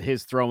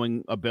 his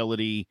throwing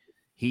ability.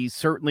 He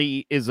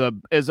certainly is a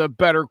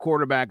better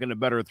quarterback and a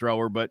better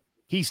thrower, but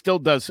he still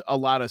does a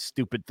lot of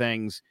stupid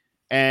things.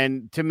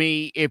 And to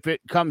me, if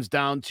it comes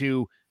down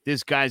to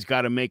this guy's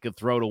got to make a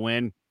throw to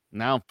win, I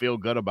don't feel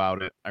good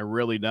about it. I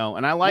really don't.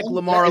 And I like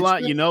Lamar a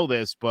lot. You know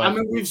this, but I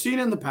mean, we've seen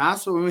in the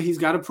past. So he's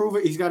got to prove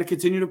it. He's got to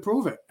continue to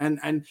prove it.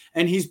 And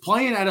he's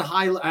playing at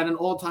an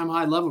all-time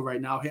high level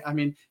right now. I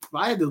mean, if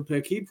I had to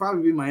pick, he'd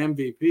probably be my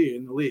MVP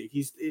in the league.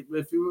 If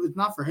it's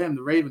not for him,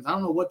 the Ravens, I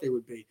don't know what they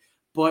would be.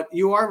 But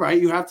you are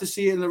right. You have to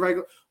see it in the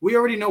regular. We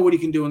already know what he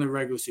can do in the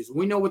regular season.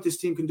 We know what this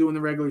team can do in the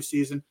regular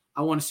season.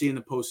 I want to see in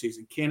the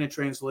postseason. Can it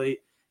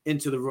translate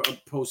into the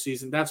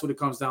postseason? That's what it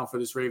comes down for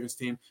this Ravens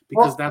team,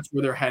 because that's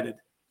where they're headed.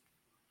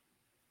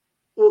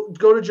 Well,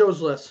 go to Joe's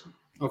list.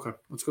 Okay,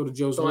 let's go to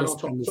Joe's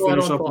list.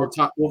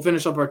 We'll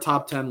finish up our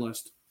top 10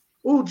 list.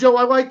 Oh, Joe,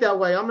 I like that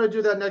way. I'm going to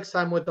do that next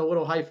time with a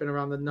little hyphen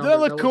around the number. That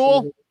look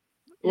cool.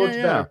 Looks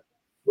better.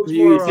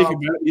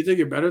 You think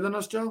you're better than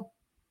us, Joe?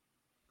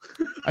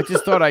 I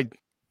just thought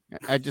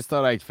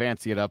I'd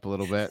fancy it up a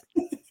little bit.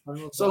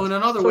 So in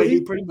another way,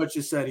 he pretty much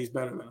just said he's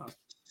better than us.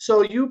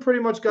 So you pretty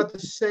much got the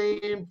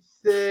same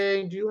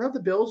thing. Do you have the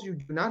Bills? You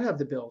do not have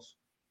the Bills.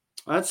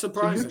 That's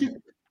surprising.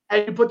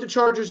 And you put the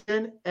Chargers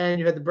in, and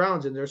you had the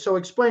Browns in there. So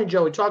explain,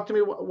 Joey. Talk to me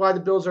why the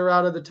Bills are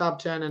out of the top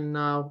 10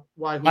 and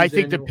why. I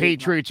think the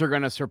Patriots are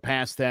going to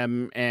surpass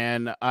them.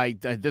 And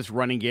this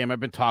running game, I've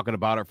been talking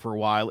about it for a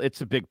while. It's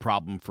a big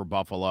problem for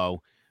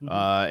Buffalo.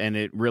 And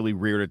it really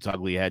reared its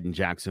ugly head in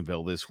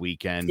Jacksonville this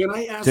weekend. Can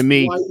I ask to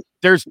me, why?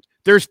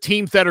 There's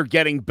teams that are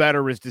getting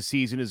better as the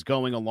season is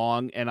going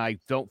along, and I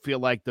don't feel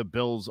like the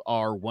Bills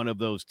are one of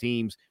those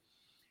teams.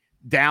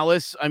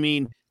 Dallas, I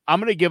mean, I'm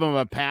going to give them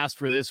a pass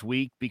for this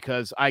week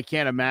because I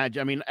can't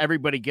imagine. I mean,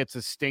 everybody gets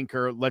a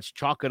stinker. Let's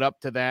chalk it up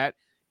to that.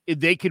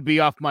 They could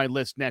be off my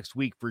list next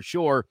week for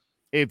sure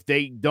if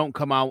they don't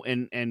come out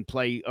and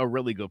play a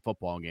really good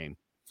football game.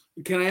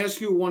 Can I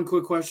ask you one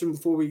quick question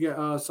before we get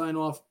sign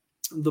off?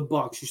 The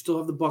Bucs. You still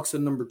have the Bucs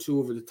at number 2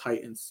 over the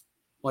Titans.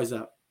 Why is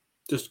that?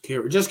 Just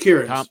curious.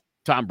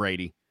 Tom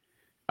Brady.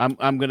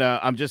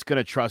 I'm just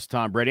gonna trust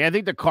Tom Brady. I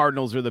think the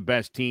Cardinals are the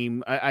best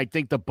team. I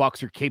think the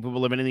Bucs are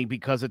capable of anything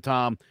because of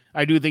Tom.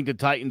 I do think the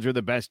Titans are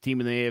the best team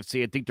in the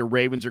AFC. I think the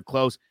Ravens are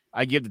close.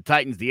 I give the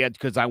Titans the edge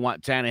because I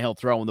want Tannehill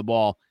throwing the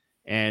ball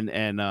and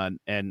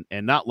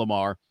not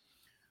Lamar.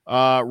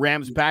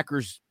 Rams,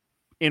 Packers,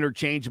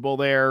 interchangeable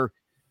there.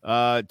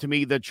 To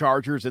me, the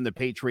Chargers and the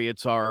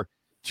Patriots are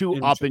two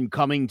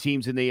up-and-coming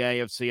teams in the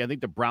AFC. I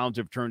think the Browns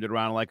have turned it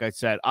around. Like I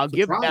said, I'll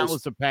give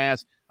Dallas a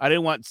pass. I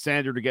didn't want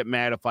Sander to get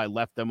mad if I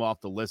left them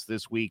off the list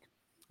this week,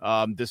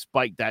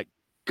 despite that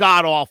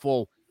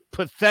god-awful,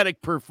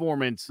 pathetic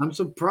performance. I'm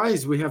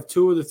surprised we have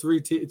two of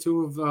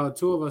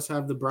us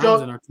have the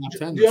Browns in our top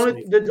 10.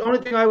 The only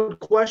thing I would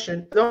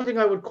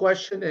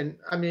question, and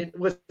I mean,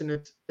 listen,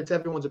 it's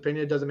everyone's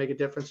opinion. It doesn't make a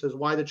difference. Is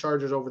why the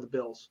Chargers over the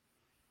Bills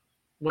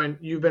when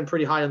you've been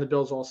pretty high on the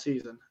Bills all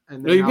season.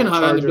 And you've been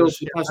high on the Bills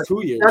for the past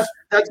 2 years.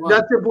 That's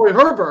your boy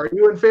Herbert. Are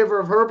you in favor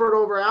of Herbert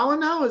over Allen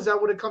now? Is that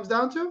what it comes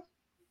down to?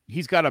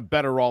 He's got a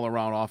better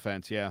all-around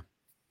offense, yeah.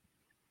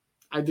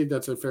 I think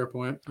that's a fair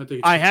point.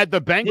 I had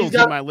the Bengals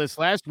in my list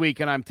last week,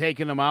 and I'm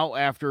taking them out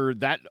after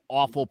that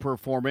awful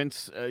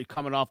performance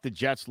coming off the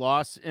Jets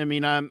loss. I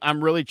mean,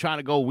 I'm really trying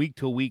to go week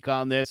to week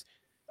on this.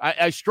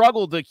 I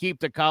struggled to keep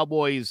the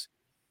Cowboys.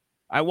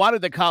 I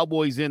wanted the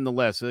Cowboys in the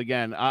list.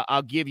 Again,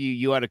 I'll give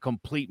you had a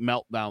complete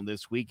meltdown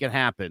this week. It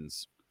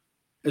happens.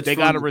 They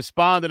got to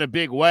respond in a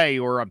big way,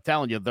 or I'm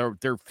telling you, they're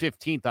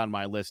 15th on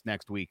my list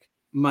next week.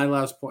 My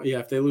last point,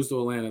 if they lose to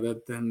Atlanta,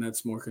 then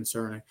that's more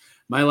concerning.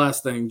 My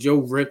last thing, Joe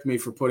ripped me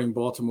for putting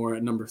Baltimore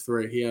at number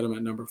 3. He had them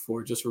at number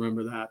 4. Just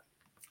remember that.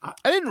 I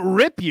didn't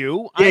rip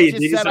you. I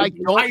just said I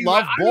don't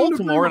love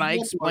Baltimore, and I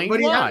explained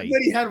why.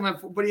 But he had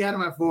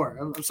them at 4.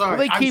 I'm sorry.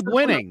 Well, they keep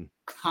winning.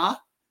 Huh?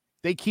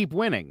 They keep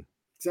winning.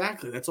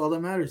 Exactly. That's all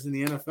that matters in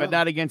the NFL. But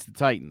not against the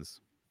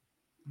Titans.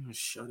 Oh,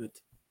 shut it.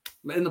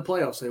 In the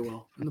playoffs, they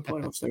will.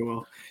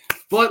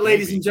 But,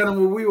 ladies and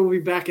gentlemen, we will be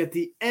back at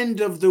the end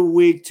of the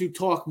week to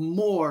talk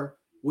more.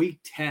 Week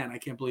 10. I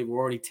can't believe we're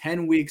already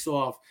 10 weeks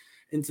off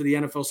into the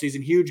NFL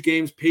season. Huge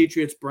games,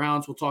 Patriots,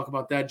 Browns. We'll talk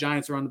about that.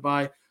 Giants are on the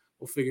bye.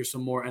 We'll figure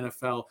some more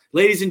NFL.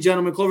 Ladies and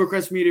gentlemen,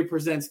 Clovercrest Media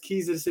presents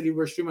Keys to the City.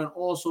 We're streaming on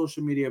all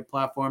social media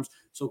platforms.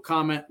 So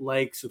comment,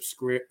 like,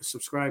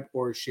 subscribe,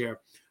 or share.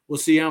 We'll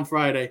see you on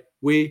Friday.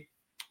 We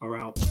are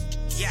out.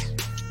 Yeah.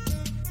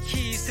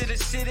 Keys to the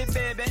city,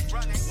 baby.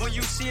 When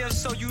you see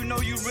us, so you know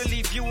you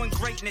really viewing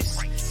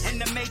greatness in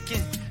the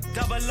making.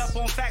 Double up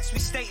on facts we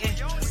stating.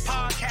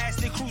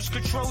 Podcasting, cruise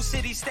control,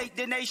 city, state,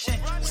 the nation.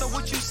 So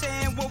what you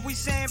saying, what we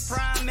saying,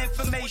 prime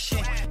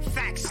information.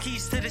 Facts,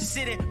 keys to the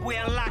city,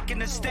 we're unlocking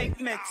the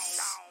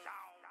statements.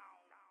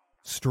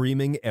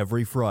 Streaming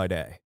every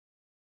Friday.